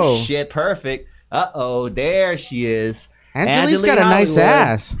 There. Oh, Oh. shit, perfect. Uh-oh, there she is. Angelique's got a nice Hollywood.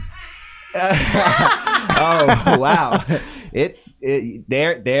 ass. Oh wow,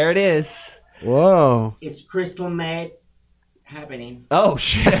 there it is. Whoa. It's crystal made happening. Oh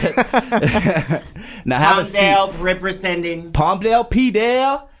shit. Now have a seat. Palmdale representing. Palmdale,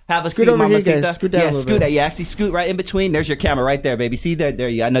 P-Dale. Have a Scoot seat, over here, mamacita. guys. Scoot down a yeah, little scoot. bit. Yeah, actually scoot right in between. There's your camera right there, baby. See there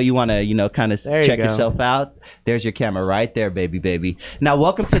you. I know you want to, kind of There you check go. yourself out. There's your camera right there, baby. Now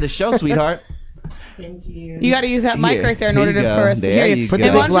welcome to the show, sweetheart. Thank you. You got to use that mic Here, right there in here order you go. for us to There hear you you. go. Put the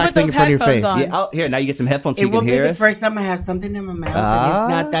And big why don't you black put thing those in front of your headphones face. on? Yeah, oh, here, now you get some headphones so It you will can be hear the us. first time I have something in my mouth and it's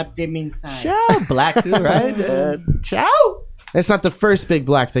not that dim inside. Ciao, black too, right? Ciao. That's not the first big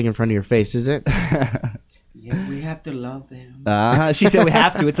black thing in front of your face, is it? Yeah, we have to love them. She said we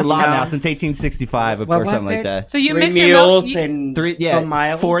have to. It's a law No. now since 1865 What or something was like it? that. So you 3 mix your milk. mules and 3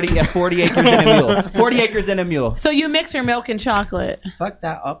 miles. 40 acres and a mule. 40 acres and a mule. So you mix your milk and chocolate. Fuck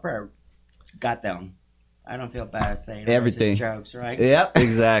that upper. Got them. I don't feel bad saying Everything. racist jokes, right? Yep,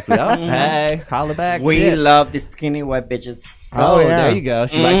 exactly. Oh, hey, holla back. We Shit. love the skinny white bitches. Oh, yeah. there you go.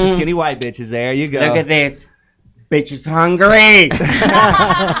 She likes the skinny white bitches. There you go. Look at this. Bitch is hungry.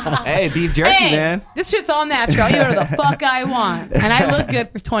 Hey, beef jerky, Hey, man. this shit's all natural. You order the fuck I want, and I look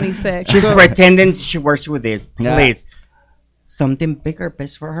good for 26. She's pretending she works with this. Yeah. Please. Something bigger,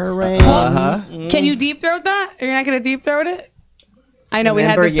 bitch, for her, right? Uh-huh. Can you deep throat that? You're not gonna deep throat it? I know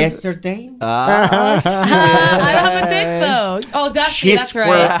Remember we had this. yesterday? Oh, shit. I don't have a dick though. Oh, Dusty, She that's right.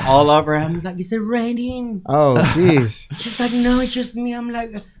 squirt all over. I'm like, is it raining? Oh, jeez. She's like, no, it's just me. I'm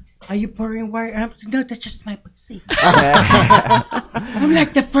like, are you pouring water? I'm like, no, that's just my pussy. I'm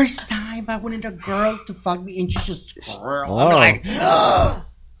like, the first time time I wanted a girl to fuck me, and she just squirrel. Oh. I'm like,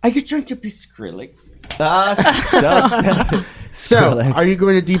 are you trying to be Skrillex? So, are you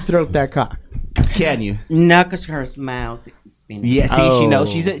going to deep throat that cock? Can you? No, because her mouth is spinning. Yeah, see, she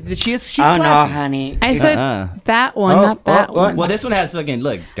knows. She's Oh classy. no, honey. I said that one, not that one. Well, this one has fucking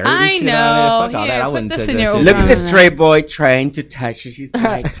dirty I shit know. on it. Fuck all Here, that. I put wouldn't this touch in that your shit. Look at the straight boy trying to touch her. She's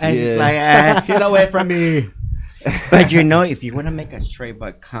like, and it's like, Get away from me. But you know, if you want to make a straight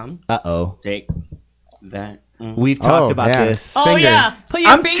boy come, take that. We've talked about this. Oh yeah, put your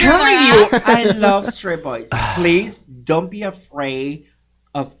I'm finger telling in you, their ass. I love straight boys. Please don't be afraid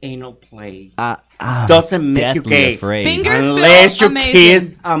of anal play. Doesn't make you deathly gay. afraid. Fingers Unless feel you amazing.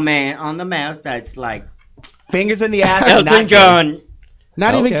 kiss a man on the mouth, that's like Fingers in the ass. Elton John.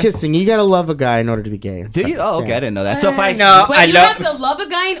 Not even Okay. kissing. You gotta love a guy in order to be gay. Do you? Oh, okay. I didn't know that. So if I Wait, you have to love a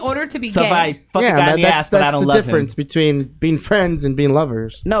guy in order to be So gay. if I fuck a Yeah, guy in the that's ass, but I that's don't the love him. difference between being friends and being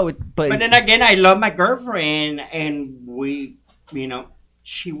lovers. No, But then again, I love my girlfriend, and we,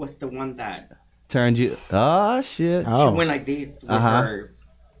 she was the one that Turned you. Oh shit. she went like this with her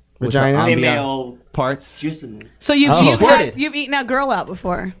Vagina? female parts. juiciness. So you've Squirted. you've eaten a girl out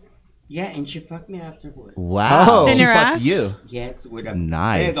before. Yeah, and she fucked me afterwards. Wow. In She your fucked ass? you. Yes, with a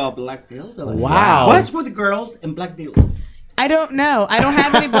Nice. big old black dildo. Wow. What's with the girls and black dildos? I don't know. I don't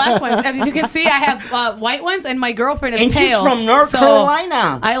have any black ones. As you can see, I have white ones, and my girlfriend is And she's pale. from North so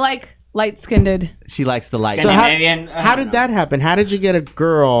Carolina. I like light-skinned. She likes the light. So Scandinavian, how did that happen? How did you get a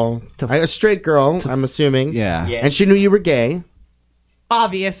girl, a straight girl, I'm assuming, Yeah. and she knew you were gay?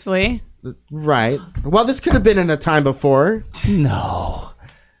 Obviously. Right. Well, this could have been in a time before. No.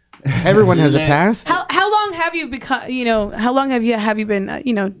 Everyone has a past. How long have you become? How long have you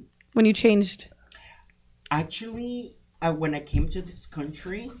been? When you changed. Actually, when I came to this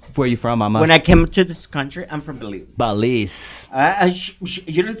country, Where you from, Mama? when I came to this country, I'm from Belize. Belize.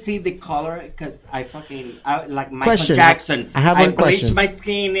 You don't see the color because I like Michael Question. Jackson. I have one bleached question. my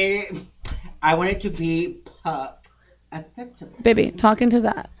skin. I want it to be acceptable. Baby, talk into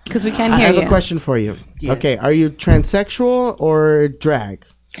that because we can't I hear have you. a question for you. Yes. Okay, are you transsexual or drag?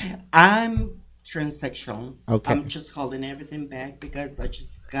 I'm transsexual. Okay. I'm just holding everything back because I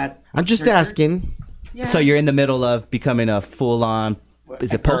just got. I'm just surgery. asking. Yeah. So you're in the middle of becoming a full-on.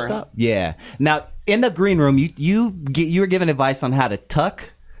 Is A it post-op? girl. Yeah. Now in the green room, you were given advice on how to tuck.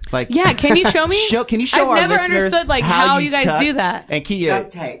 Like. Yeah, can you show me? Can you show our I've never listeners understood how you guys tuck? do that. And can you?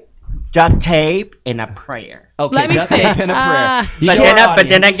 Duct tape and a prayer. Okay, Let me duct see. tape and a prayer. But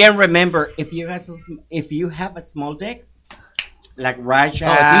then again, remember, if you have a small dick, like Raja,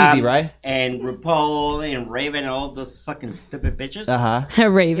 it's easy, right? And RuPaul and Raven and all those fucking stupid bitches,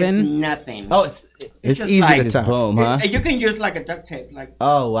 Raven. it's nothing. Oh, It's just easy like, to tuck. Boom, huh? You can use like a duct tape, like.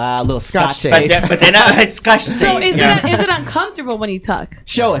 Oh wow, a little Scotch scotch tape. tape. But then it's scotch tape. So is yeah. it uncomfortable when you tuck?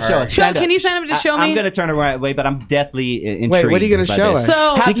 Show us. Stand Can up. you stand up to show me? I'm gonna turn the right way, but I'm definitely intrigued. Wait, what are you gonna by show this.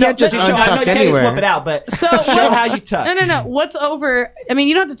 us? So- You can't just show. I know untuck you can't just anywhere. whip it out, but So show how you tuck. No. What's over? I mean,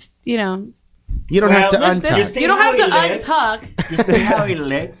 you don't have to. You don't have to Well, untuck. You don't have to how it looks? untuck. You see how it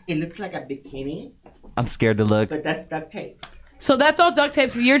looks? It looks like a bikini, I'm scared to look. but that's duct tape. So that's all duct tape.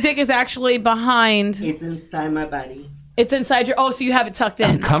 So your dick is actually behind. It's inside my body. It's inside your. Oh, so you have it tucked in.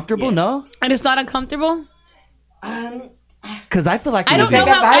 Uncomfortable? No. And it's not uncomfortable. Because I feel like I it don't would know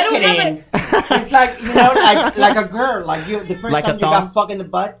be- how. I don't have it. It's like like a girl, like you. The first Like a time you thong? got fucked in the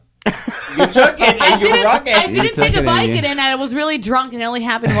butt, you took it and you rock I it. didn't take a Vicodin, and I was really drunk, and it only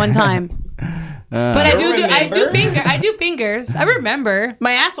happened one time. But I do fingers. I remember.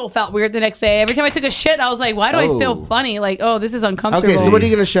 My asshole felt weird the next day. Every time I took a shit, I was like, why do I feel funny? Like, oh, this is uncomfortable. Okay, so what are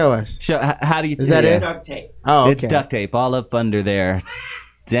you gonna show us? How do you? Is that it? Duct tape. Oh, okay. It's duct tape all up under there.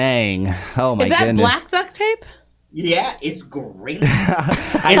 Dang. Oh my Is that goodness. black duct tape? Yeah, it's great. I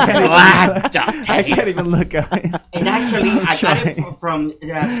It's can't even- black duct I tape. can't even look, guys. And actually, I'm I got trying. it from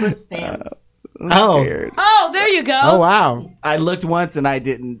food stamps. Oh. Scared. Oh, there you go. Oh wow. I looked once and I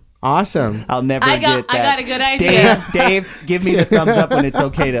didn't. Awesome. I'll never I get that. got a good idea. Dave, give me the thumbs up when it's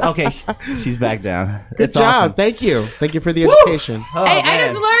okay to. Okay, she's back down. Good It's job. awesome. Thank you. Thank you for the education. Oh, Hey, I man.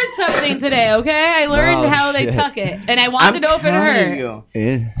 just learned something today, okay? I learned Oh, how they shit. tuck it, and I want to know if it hurt. You.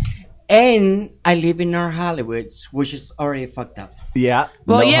 Yeah. And I live in North Hollywood, which is already fucked up. Yeah.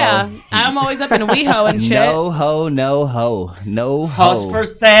 Well, no yeah, ho. I'm always up in WeHo and shit. No ho, no ho, no House ho. for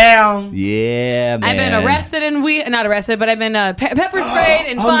sale. Yeah, man. I've been arrested and not arrested, but I've been pepper sprayed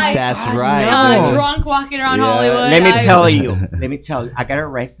and fights. That's right. Drunk walking around Yeah. Hollywood. Let me tell you, I got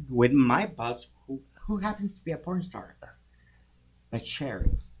arrested with my boss, who happens to be a porn star. The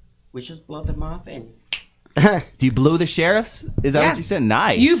sheriffs. We just blow them off and Do you blew the sheriffs? Is that what you said?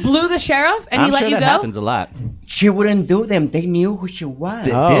 Nice. You blew the sheriff and he I'm let sure you that go? happens a lot. She wouldn't do them. They knew who she was.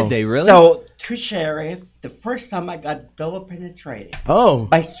 Did they really? So, two sheriffs, the first time I got double penetrated. Oh.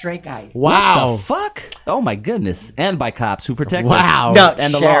 By straight guys. Wow. What the fuck? Oh my goodness. And by cops who protect Wow. us. No,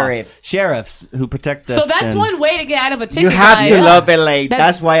 and the sheriffs. law. Sheriffs who protect us. So that's and- one way to get out of a ticket. You have guys. to love LA.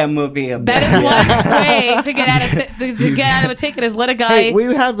 That's why I'm moving. That is one way to get out of a ticket is let a guy. Hey, we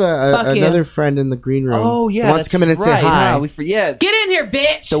have fuck you. another friend in the green room. Oh yeah, who wants to come in and say right. hi. Huh? We forget. Get in here,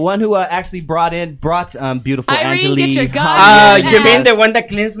 bitch. The one who actually brought beautiful Irene, Angelique. get your you mean the one that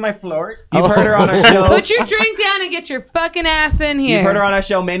cleans my floors? You've heard her on our show. Put your drink down and get your fucking ass in here. You've heard her on our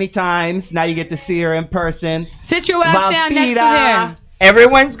show many times. Now you get to see her in person. Sit your ass down next to him.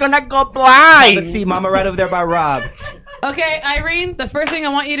 Everyone's gonna go blind. Let's see, Mama, right over there by Rob. Okay, Irene, the first thing I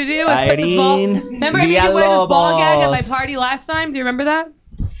want you to do is put this ball. Irene Remember I made you wear this ball gag at my Villalobos. party last time? Do you remember that?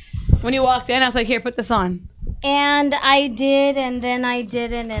 When you walked in, I was like, here, put this on. And I did, and then I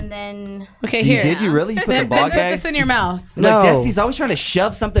didn't, and then... Okay, here. Did you really? You put the Then ball put gag? this in your mouth. Look, Desi's always trying to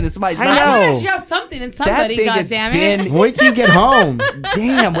shove something in somebody's mouth. I'm trying to shove something in somebody, thing has goddammit. Wait till you get home.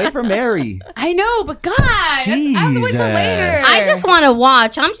 Damn, wait for Mary. I know, but God, I have to wait till later. I just want to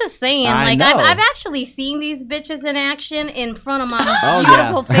watch. I'm just saying. I Like, know. I've actually seen these bitches in action in front of my Oh,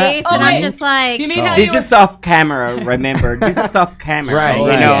 beautiful yeah. face, and I'm wait. just like... You mean how This you were... is off camera, remember? This is off camera. Right, You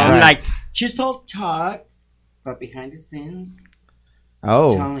right, know, right. I'm like, she's all talk, but behind the scenes, I'm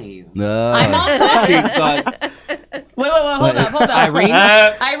Oh. telling you. I'm all talk. She's like, Wait, hold up. Irene?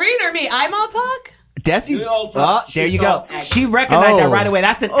 Irene or me? I'm all talk? Desi's. all Oh, talk. there you She's go. all action. She recognized that Oh. right away.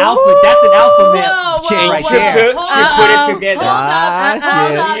 That's an alpha. That's an alpha male chick right She there. put it together. Hold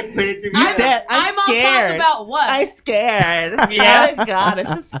up. She put it You together. said I'm all talk scared. about what? I'm scared. Yeah. Oh God, I'm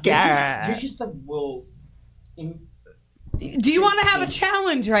You're scared. just a wolf. Do you want to have a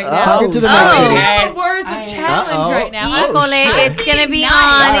challenge right Oh, now? Talking to the Oh, mic. we have the words of challenge right now. Híjole, it's gonna be Nice.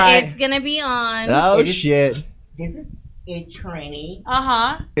 on. All right. It's gonna be on. Oh shit. This is a trainee.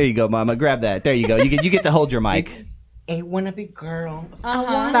 Uh-huh. There you go, Mama. Grab that. There you go. You get to hold your mic. This is a wannabe girl.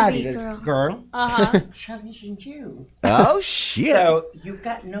 Uh-huh. Fabulous girl. Uh-huh. Challenging you. Oh shit. So you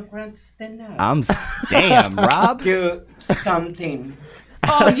got no ground to stand up. Damn, Rob. Do something.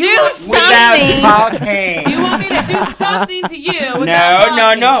 Oh, you Do want Without something. talking. You want me to do something to you without No,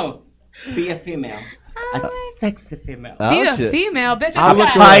 talking? no. Be a female. A sexy female. Oh, Be a shit. female, bitch. I look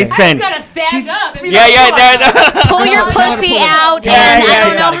I like just gotta stand up. and be Yeah, like, yeah, "Oh, no. Pull your pussy out, Yeah, and yeah, I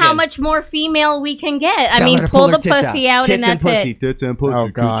don't yeah. know how much more female we can get. I Tell mean, her to pull her the tits pussy out, and Tits and that's pussy. it. Tits and pussy. Oh,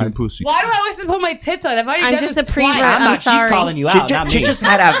 God. Tits and pussy. Why do I always pull my tits out? I've already I'm done just this a pre-vert. twice. I'm not. She's sorry. calling you She, out, not she me. just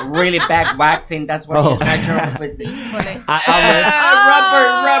had a really bad waxing. That's why Oh. she's natural pussy.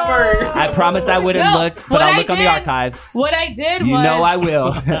 Rubber. I promise I wouldn't No, look, but what I'll I look on the did- archives. What I did You was... know I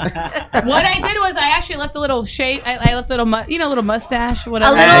will. What I did was I actually left a little shape. I left a little, little mustache,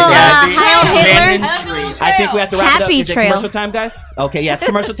 whatever. A little Heil Hitler. I think we have to wrap it up. Happy Is it trail. commercial time, guys? Okay, yeah, it's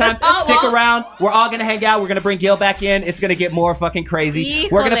commercial time. Oh, Stick well. around. We're all gonna hang out. We're gonna bring Gil back in. It's gonna get more fucking crazy.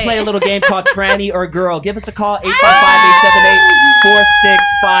 We're gonna Híjole. play a little game called Tranny or Girl. Give us a call,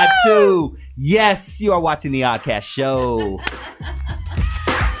 855-878-4652. Yes, you are watching the ODDCAST show.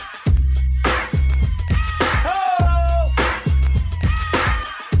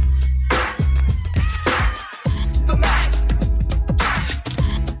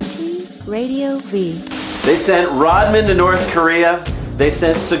 Radio V. They sent Rodman to North Korea. They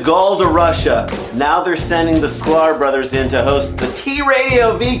sent Seagal to Russia. Now they're sending the Sklar brothers in to host the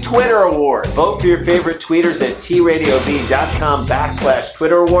TradioV Twitter Award. Vote for your favorite tweeters at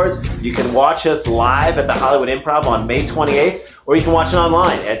TradioV.com/Twitter Awards. You can watch us live at the Hollywood Improv on May 28th, or you can watch it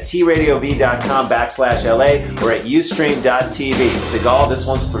online at TradioV.com/LA or at Ustream.tv. Seagal, this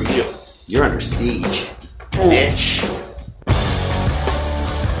one's for you. You're under siege, bitch.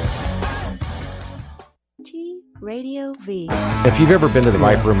 Radio V. If you've ever been to the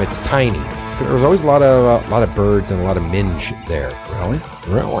Vibe Room, it's tiny. There's always a lot of birds and a lot of minge there.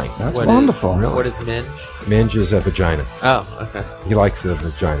 Really? That's wonderful. What is minge? Minge is a vagina. Oh, okay. He likes the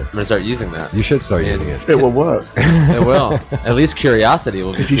vagina. I'm gonna start using that. You should start using it. It will work. It will. At least curiosity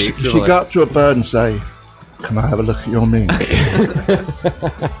will be If you, piqued. if you Like, go up to a bird and say, "Can I have a look at your minge?"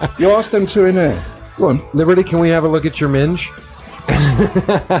 You ask them two in there. Go on. Liberty, can we have a look at your minge?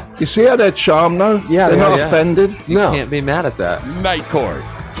 You see how they're charmed, though? Yeah, they're not yeah. offended. you can't be mad at that. Night Court,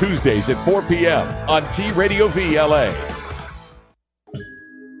 Tuesdays at 4 p.m. on TradioV LA.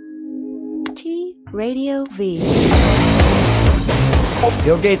 Radio V.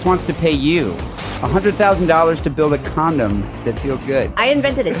 Bill Gates wants to pay you $100,000 to build a condom that feels good. I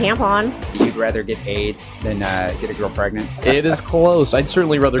invented a tampon. You'd rather get AIDS than get a girl pregnant? It is close. I'd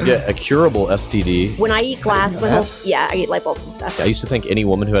certainly rather get a curable STD. When I eat glass, I eat light bulbs and stuff. I used to think any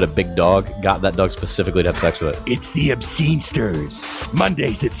woman who had a big dog got that dog specifically to have sex with it. It's the Obscene Stirs,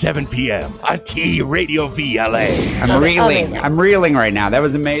 Mondays at 7 p.m. on T Radio VLA. I'm reeling right now. That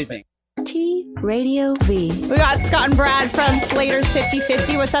was amazing. Radio V. We got Scott and Brad from Slater's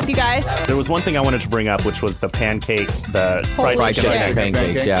 50/50. What's up, you guys? There was one thing I wanted to bring up, which was the pancake, the fried chicken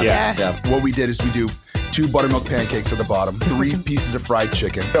pancakes. Yeah. What we did is we do 2 buttermilk pancakes at the bottom, 3 pieces of fried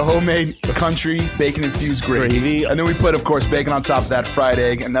chicken, a homemade country bacon-infused gravy, and then we put, of course, bacon on top of that, fried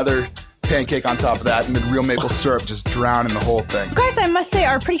egg, another pancake on top of that, and then real maple syrup just drowning the whole thing. You guys, I must say,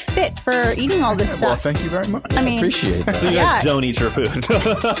 are pretty fit for eating all this stuff. Well, thank you very much. I mean, appreciate that. So you guys don't eat your food.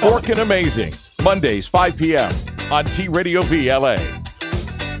 Fork and Amazing, Mondays 5 p.m. on T Radio VLA.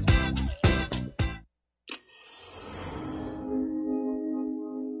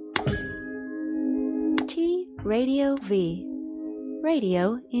 T Radio V.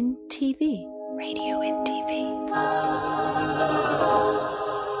 Radio in TV. Radio in TV.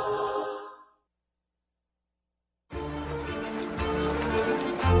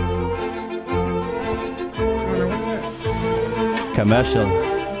 Commercial.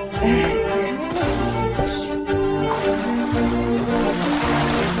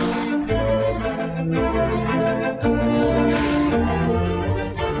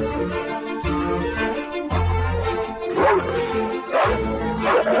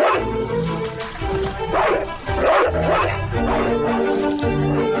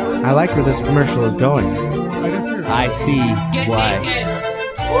 I like where this commercial is going. I see why.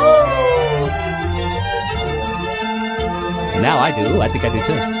 Now I do. I think I do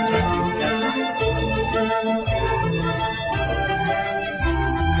too.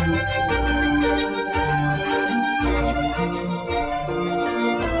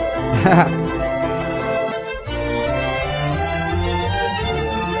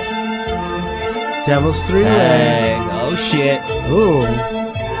 Devil's Three Way. Oh shit. Ooh.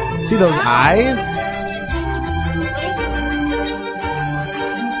 See those eyes?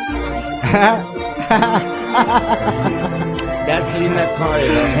 That's Lena Carter.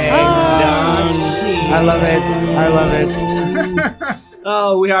 Hey, I love it. I love it.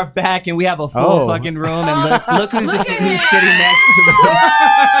 Oh, we are back and we have a full fucking room, and look who's sitting next to me.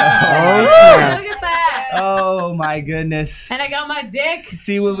 Oh snap! Look at that. Oh my goodness. And I got my dick.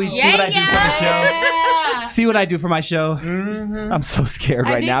 See what I do for the show. See what I do for my show. Mm-hmm. I'm so scared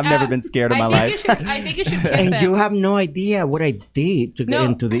right now. I've never been scared in my life. I think you should kiss And him. you have no idea what I did to get No.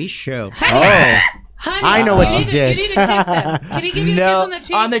 into this show. Honey, I know what you did. You need to kiss him. Can he give you a kiss on the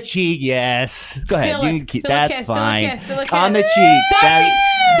cheek? On the cheek, yes. Go ahead. Still You a- can keep, still a that's kiss, fine. Still a kiss. On the cheek.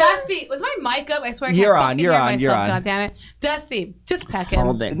 Dusty, was my mic up? I swear I can't You're on, fucking you're hear on, myself. you're on. God damn it. Dusty, just peck him.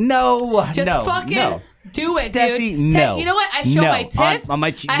 Hold it. No, Just no, fucking no. do it, dude. Desi, no. You know what? I show No. my tits. On my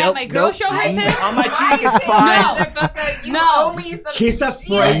cheek. I Nope, have my girl nope. show her tits. On my cheek is fine. No. He's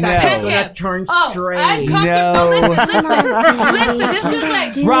afraid that's No. gonna turn I'm straight. No. Listen, this is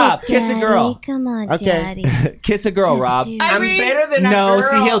like... Rob, kiss a girl. Come on, Okay. Daddy. Kiss a girl, Rob. I'm better than a No,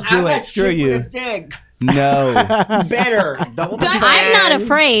 girl. see, he'll do I'm it. Screw a chick you. with a dick. No. Better. Don't I'm not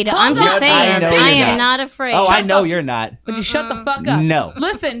afraid. I'm just saying. I am not afraid. Oh, I know you're not. Would you shut the fuck up? No.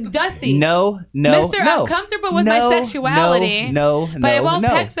 Listen, Dusty. No. Mister, no. I'm comfortable with my sexuality. No. But I won't no.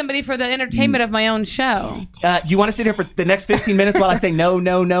 peck somebody for the entertainment of my own show. You want to sit here for the next 15 minutes while I say no?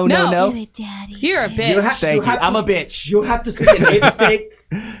 Do it, Daddy. You're a bitch. Thank you. I'm a bitch. You have to say it.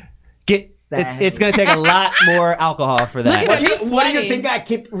 It's going to take a lot more alcohol for that. What do you think I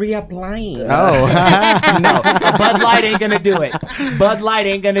keep reapplying? Oh. No. Bud Light ain't going to do it. Bud Light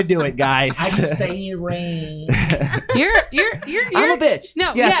ain't going to do it, guys. I stay in rain. You're I'm a bitch.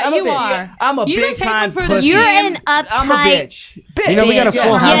 No, yes, yeah, I'm you a bitch. are. I'm a You don't big take time one for the pussy. You're an uptight. I'm a bitch. You know, we got a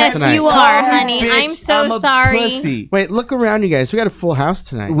full house yes, tonight. you are, honey. Bitch, I'm so I'm a sorry. pussy. Wait, look around, you guys. We got a full house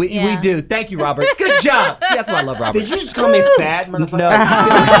tonight. We do. Thank you, Robert. Good job. See, that's why I love Robert. Did you just call me fat, motherfucker?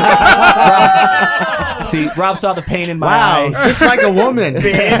 No. See, Rob saw the pain in my Wow, eyes. just like a woman. We're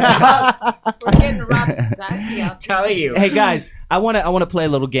getting Rob's anxiety out. Tell you. Hey guys, I want to play a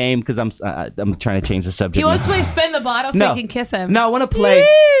little game because I'm trying to change the subject. He wants to now. play spin the bottle so No. he can kiss him. No, I want to play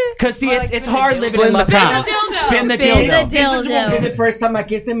because see, it's hard living in Los Angeles. Spin the dildo. This will be the first time I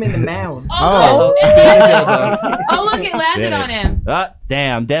kiss him in the mouth. Oh. Oh, look, it landed on him.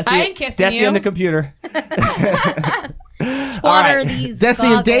 Damn, Desi. I ain't kissing Desi you. on the computer. What All right. are these Desi and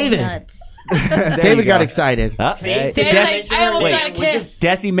goggle David. nuts? David got excited. David, I almost got a kiss.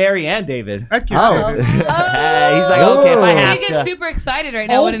 Desi, Mary, and David. Oh. He's like, okay, if I have He to. gets super excited right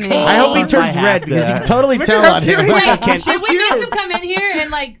now, wouldn't he? I hope he turns red because you can totally tell on him. Wait, should we make him come in here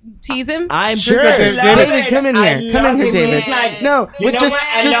and like tease him? I'm sure. David, come in here. Come in here, David. No, with just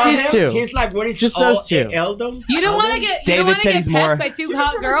these two. He's like, what is just those two. Eldoms? You don't want to get pecked by two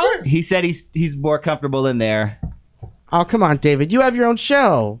hot girls? He said he's more comfortable in there. Oh, come on, David. You have your own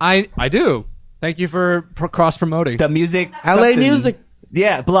show. I do. Thank you for cross promoting. The music. LA Music.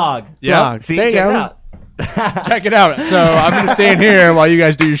 Yeah, blog. Yeah. See, there you check go. it out. Check it out. So I'm going to stay in here while you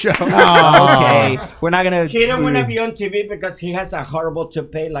guys do your show. Okay. We're not going to. He don't want to be on TV because he has a horrible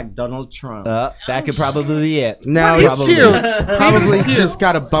toupee like Donald Trump. That could probably be it. No, he's probably just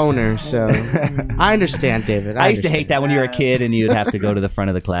got a boner, so I understand, David. I used to hate that when you were a kid and you'd have to go to the front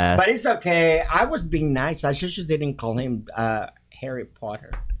of the class. But it's okay. I was being nice. I just didn't call him Harry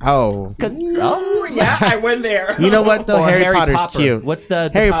Potter. Oh. Oh, yeah, I went there. You know what, though? Or Harry Potter's Popper. cute. What's the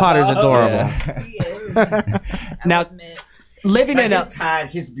Harry Potter's adorable. Now, living in a...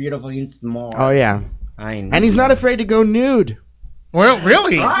 He's beautiful. He's small. Oh, yeah. I know. And he's not afraid to go nude. Well,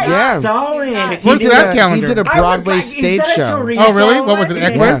 really? Yeah. Where's that calendar? He did a Broadway stage show. Oh, really? What was it,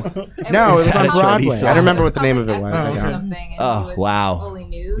 Equus? No, it was on Is that a Broadway. chorizo? I don't remember what the name of it was. Oh, wow.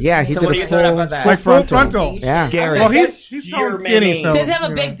 Yeah, he So did what do a you thought about that? full Full frontal. frontal. Yeah. Scary. Well, he's tall and skinny, so. Does he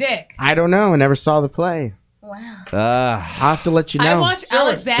have a big dick? I don't know. I never saw the play. Wow. I'll have to let you know. I watched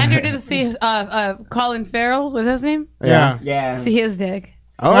Alexander to see Colin Farrell's. What's his name? Yeah. Yeah. See his dick.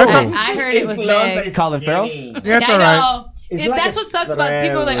 Oh. I heard it was big. Colin Farrell's? Yeah, it's all right. That's what sucks about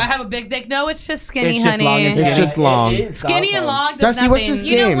people are like, I have a big dick. No, it's just skinny, It's just honey. long and It's just long. Skinny and long does Dusty, what's nothing. this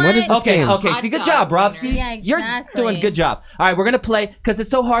game? What is this game? Okay, see, good job, Rob. See, Yeah, exactly. you're doing good job. All right, we're going to play, because it's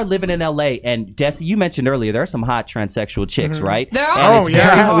so hard living in L.A., and Desi, you mentioned earlier, there are some hot transsexual chicks, right? There And are. it's Oh,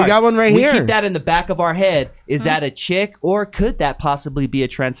 yeah. very We hard. got one right we here. keep that in the back of our head. Is that a chick, or could that possibly be a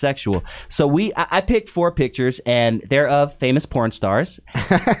transsexual? So I picked 4 pictures, and they're of famous porn stars,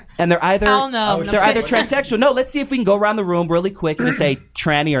 and they're either Oh, no. they're either transsexual. No, let's see if we can go around the room really quick and just say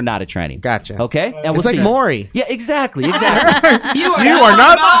tranny or not a tranny. Gotcha. Okay, and It's we'll like see. Maury. Yeah, exactly. You are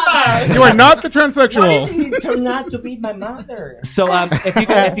not the transsexual. You turned out to be my mother. So if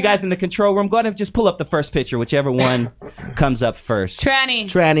you guys in the control room, go ahead and just pull up the first picture, whichever one comes up first. Tranny.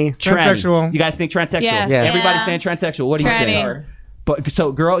 Tranny. Transsexual. You guys think transsexual? Yes. Yeah. Everybody's saying transsexual. What do you Tranny. say? But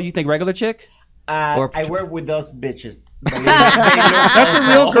so, girl, you think regular chick? I work with those bitches. That's a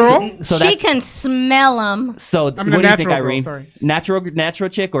real girl? So She that's can smell them. so. I mean, a what do you think, natural girl, Irene? sorry. Natural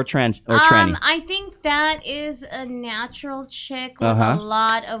chick or tranny? I think that is a natural chick with Uh-huh. a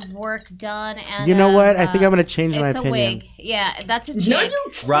lot of work done. And You know what? I think I'm going to change my it's opinion. a wig. Yeah, that's a chick.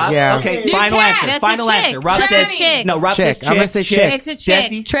 Rob? Yeah. Okay, You final can't. answer. That's a Final chick. answer. Rob Tranny. says Chick. no. Rob Chick. says chick. I'm gonna say chick. It's a chick.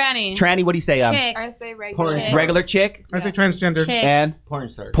 Desi? Tranny. Tranny. What do you say? Chick. I say regular. Chick. Regular chick I say transgender. Chick. and Porn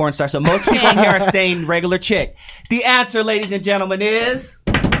star. porn star. So most people Chick. here are saying regular chick. The answer, ladies and gentlemen, is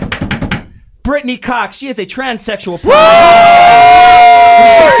Brittany Cox. She is a transsexual.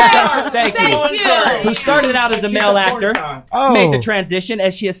 Thank you. Who started out as a male actor, Oh. made the transition,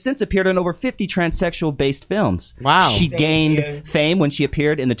 as she has since appeared in over 50 transsexual-based films. Wow. She Thank gained fame when she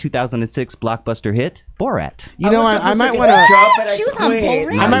appeared in the 2006 blockbuster hit Borat. You know, I might want to. She was on Bull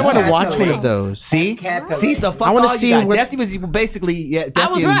Ring. I might want to watch one of those. See? See? So fuck I wanna all see you guys. what- Destiny was basically,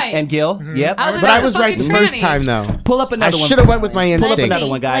 Destiny was right. and Gil. Yep. But I was right the first time, though. Pull up I another one. should have went with my Pull up instinct. another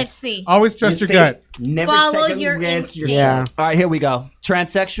one, guys. Let's see. Always trust your gut. Never Follow second your guess instincts. Yeah. All right, here we go.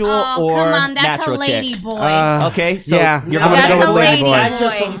 Transsexual Oh, or come on. That's natural a lady chick? boy. Okay, so yeah, you're I'm gonna gonna That's go a with lady lady boy. That's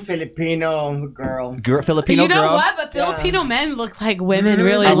just boy. some Filipino girl. Filipino You know girl. what? But Filipino men look like women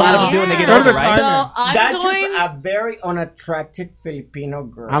really A lot of well. them do when they get So do older, the right? So Simon. I'm That's going. just a very unattractive Filipino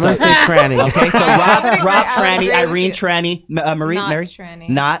girl. I'm gonna say tranny. Okay, so Rob tranny, agree with Irene you. tranny, Marie, Not Mary, tranny.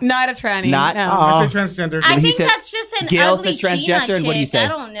 not. Not a tranny. Not- No. I say transgender. I He think said- that's just an Gail ugly says transgender, China and what do you chick. say? I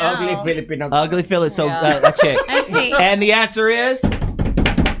don't know. Ugly Filipino girl. Ugly Phyllis, so Yeah. a chick. I'd say. And the answer is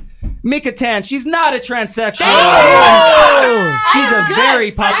Mika Tan. She's not a transsexual. She's a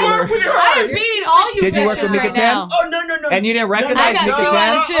very popular. I'm beating all you Did you work bitches with Mika right Tan? now. Oh, no. And you didn't I recognize got Mika 2 Tan?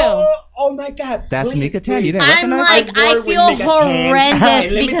 out of 2. Oh my God. That's Please, Mika Tan. You please. didn't I'm recognize like, her? I bored with feel Mika Tan. horrendous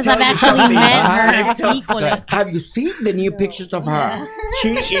Let me because tell I've you actually something. met Let me her tell- equally. Have you seen the new pictures of her? She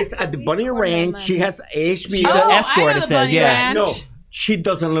is at the Bunny Ranch. She has She's HBO. an I escort, know it the says. Bunny Yeah. Ranch. No, she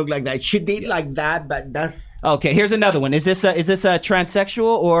doesn't look like that. She did like that, but that's. Okay, here's another one. Is this a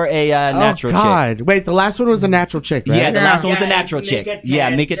transsexual or a natural oh God! Wait, the last one was a natural chick, right? Yeah, the last one was a Yeah, natural it's chick. Mika Yeah,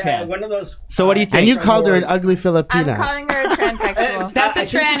 Tan. Mika Tan. One of those. So what do you think? And you called her an ugly Filipina. I'm calling her a transsexual. That's a I think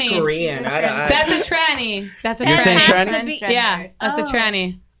she's tranny. Korean. She's a I- That's a tranny. That's a You're tranny. saying Has tranny? to be- Yeah, that's a Oh.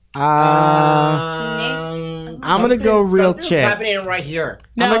 tranny. I'm gonna go real Something's chick. happening right here.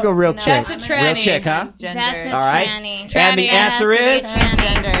 I'm gonna go real chick. That's a tranny. Real chick, huh? That's a All right. tranny. And the answer is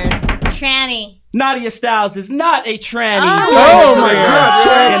Tranny. Nadia Styles is not a tranny. Oh my God,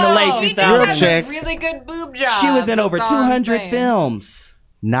 chick. In the late 2000s. Real chick. Really good boob job. She was in over That's all I'm 200 saying. films.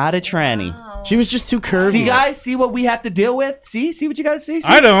 Not a tranny. She was just too curvy. See, guys, see what we have to deal with? See what you guys see?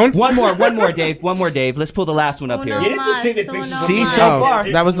 I don't. One more, Dave. One more, Dave. Let's pull the last one up here. You need to see the pictures. See, so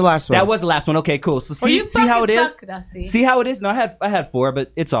far. That was the last one. That was the last one. Okay, cool. So see how it is? See how it is? No, I had 4,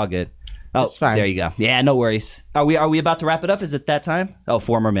 but it's all good. Oh, fine. There you go. Yeah, no worries. Are we about to wrap it up? Is it that time? Oh,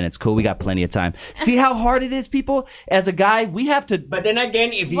 4 more minutes. Cool. We got plenty of time. See how hard it is, people? As a guy, we have to. But then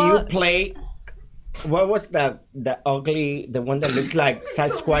again, if you play, what was the ugly, the one that looks like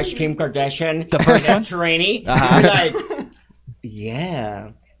Sasquatch Kim Kardashian? The first one? Tranny. Uh-huh. You're like,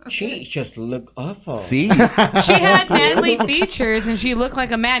 yeah, she just looked awful. See? She had manly features and she looked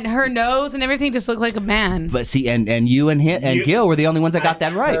like a man. Her nose and everything just looked like a man. But see, and you and him and Gil were the only ones that got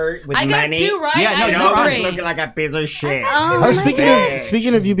that right. I got 2 right. Yeah, no, I you're got right. 3. Looking like a piece of shit. Oh,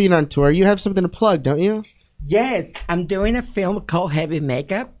 speaking of you being on tour, you have something to plug, don't you? Yes, I'm doing a film called Heavy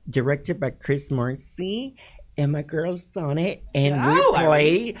Makeup, directed by Chris Morrissey, and my girl's on it, and we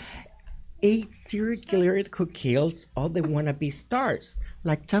play a serial killer who kills all the wannabe stars,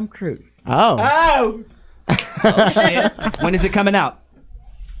 like Tom Cruise. Oh. Shit. When is it coming out?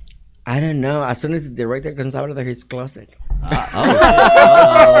 I don't know. As soon as the director comes out of his closet.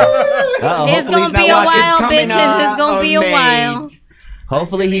 It's gonna be a while, bitches. It's gonna be a while.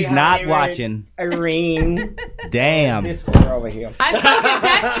 Hopefully he's not watching. Irene. Damn. This one over here. I'm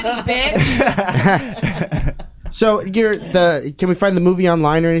fucking Destiny, bitch. So can we find the movie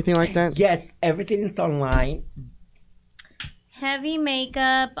online or anything like that? Yes, everything is online. Heavy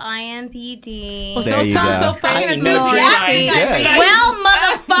Makeup, IMPD. Well, there you go. Well,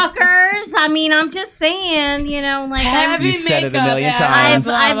 motherfuckers. I mean, I'm just saying, like You said it a million times.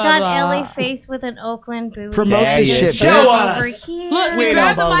 I've got LA face with an Oakland booty. Promote this shit, Show bitch. Over here. Look, We you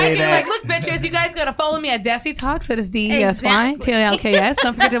grab the don't mic believe and you're like, it. look, bitches, you guys gotta follow me at Desi Talks. That is DESY Exactly. TLKS.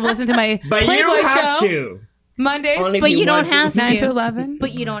 Don't forget to listen to my But Playboy you have show. to. Mondays. Only if But you don't want to. have 9 to to. 11.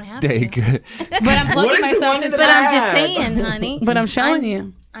 But you don't have There you to. go. But I'm What plugging is the myself one into that But I'm I just have? saying, honey. But I'm showing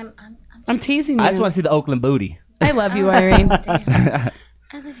you. I'm teasing you. I just want to see the Oakland booty. I love you, Irene. I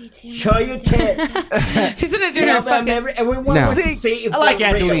love you too. Show your tits. She's gonna do Tell her them fucking. and we want No. to see if I like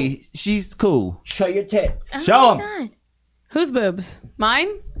they're real. Angelique. She's cool. Show your tits. Oh Show my 'em. God. Whose boobs? Mine?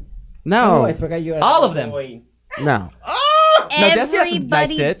 Oh, I No. forgot you. All of them. No. No, Desi has some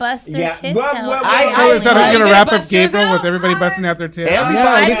nice Everybody tits. bust their Yeah, tits well, out. well, So is that Are you going to gonna wrap up bust yours Gabriel out? with everybody busting out their tits?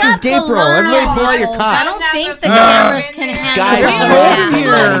 Everybody. No, this is Gabriel. Everybody pull out your I cock. don't think the cameras can handle Guys, that. we love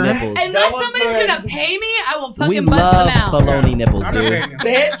Yeah. baloney nipples. Unless somebody's gonna pay me, I will fucking We bust love them out. baloney nipples, I'm not dude. paying you.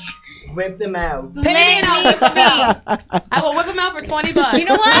 Bitch, whip them out. Pay me and I'll whip them out. I will whip them out for $20. You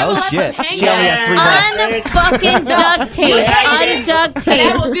know what? I will Oh, let shit. them hang She only out. has 3 bucks. Unfucking duct tape. Unduct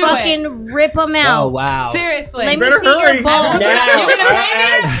tape. I will do Fucking rip them out. Oh, wow. Seriously. Let me Better see your hurry. balls. Now, You gonna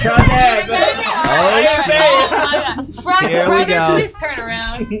pay me? show that. Here we Brother, go. please turn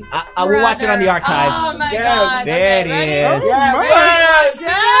around. I will watch it on the archives. Oh my Yeah, God. there Okay, it ready? is.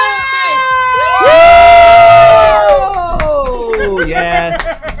 Oh,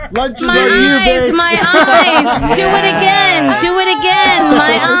 yes. Lunches My are you, eyes, bitch. my eyes. Do it again. Do it again.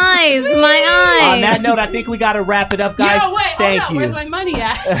 My eyes, my On that eyes. note, I think we got to wrap it up, guys. Yo, wait, Thank hold on. Where's you. my money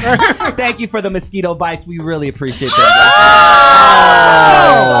at? Thank you for the mosquito bites. We really appreciate them.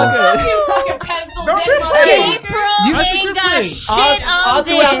 Fuck you, fucking pencil dick motherfucker. April ain't got shit all on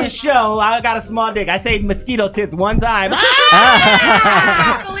throughout the this. show, I got a small dick. I say mosquito tits one time. I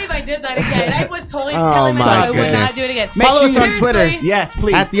can't believe I did that again. I was totally Oh telling myself my I would goodness. not do it again. Make Follow sure us you- on Twitter. Yes,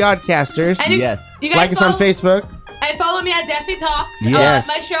 please. At the Oddcasters. And you, Yes. you guys Like us on follow- Facebook. And follow me at Desi Talks. Yes.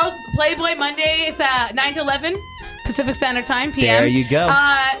 My show's Playboy Monday. It's 9 to 11 Pacific Standard Time, PM. There you go.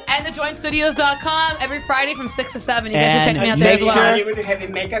 And thejointstudios.com every Friday from 6 to 7. You guys And can check me out there make as well. sure- With the Heavy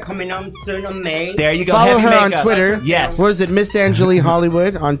Makeup coming on soon on May. There you go. Follow Heavy her on makeup. Twitter. Yes. What is it? Miss Angeli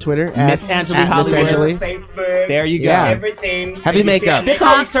Hollywood on Twitter. Miss Angeli at Miss Hollywood. Angeli. Facebook. There you go. Yeah. Everything. Heavy makeup. This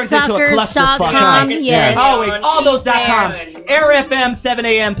always turns into a clusterfuck. Cocksuckers.com, huh? yes. Always. All those .coms. Air FM, 7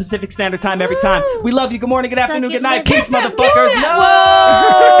 a.m. Pacific Standard Time every time. We love you. Good morning, good afternoon, good night. Peace, motherfuckers. No!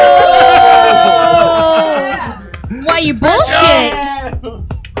 Why you bullshit?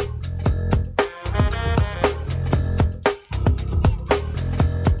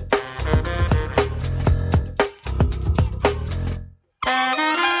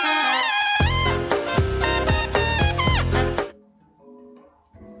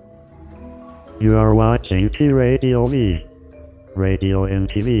 You are watching TradioV. Radio and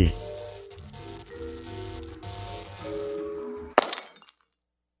TV.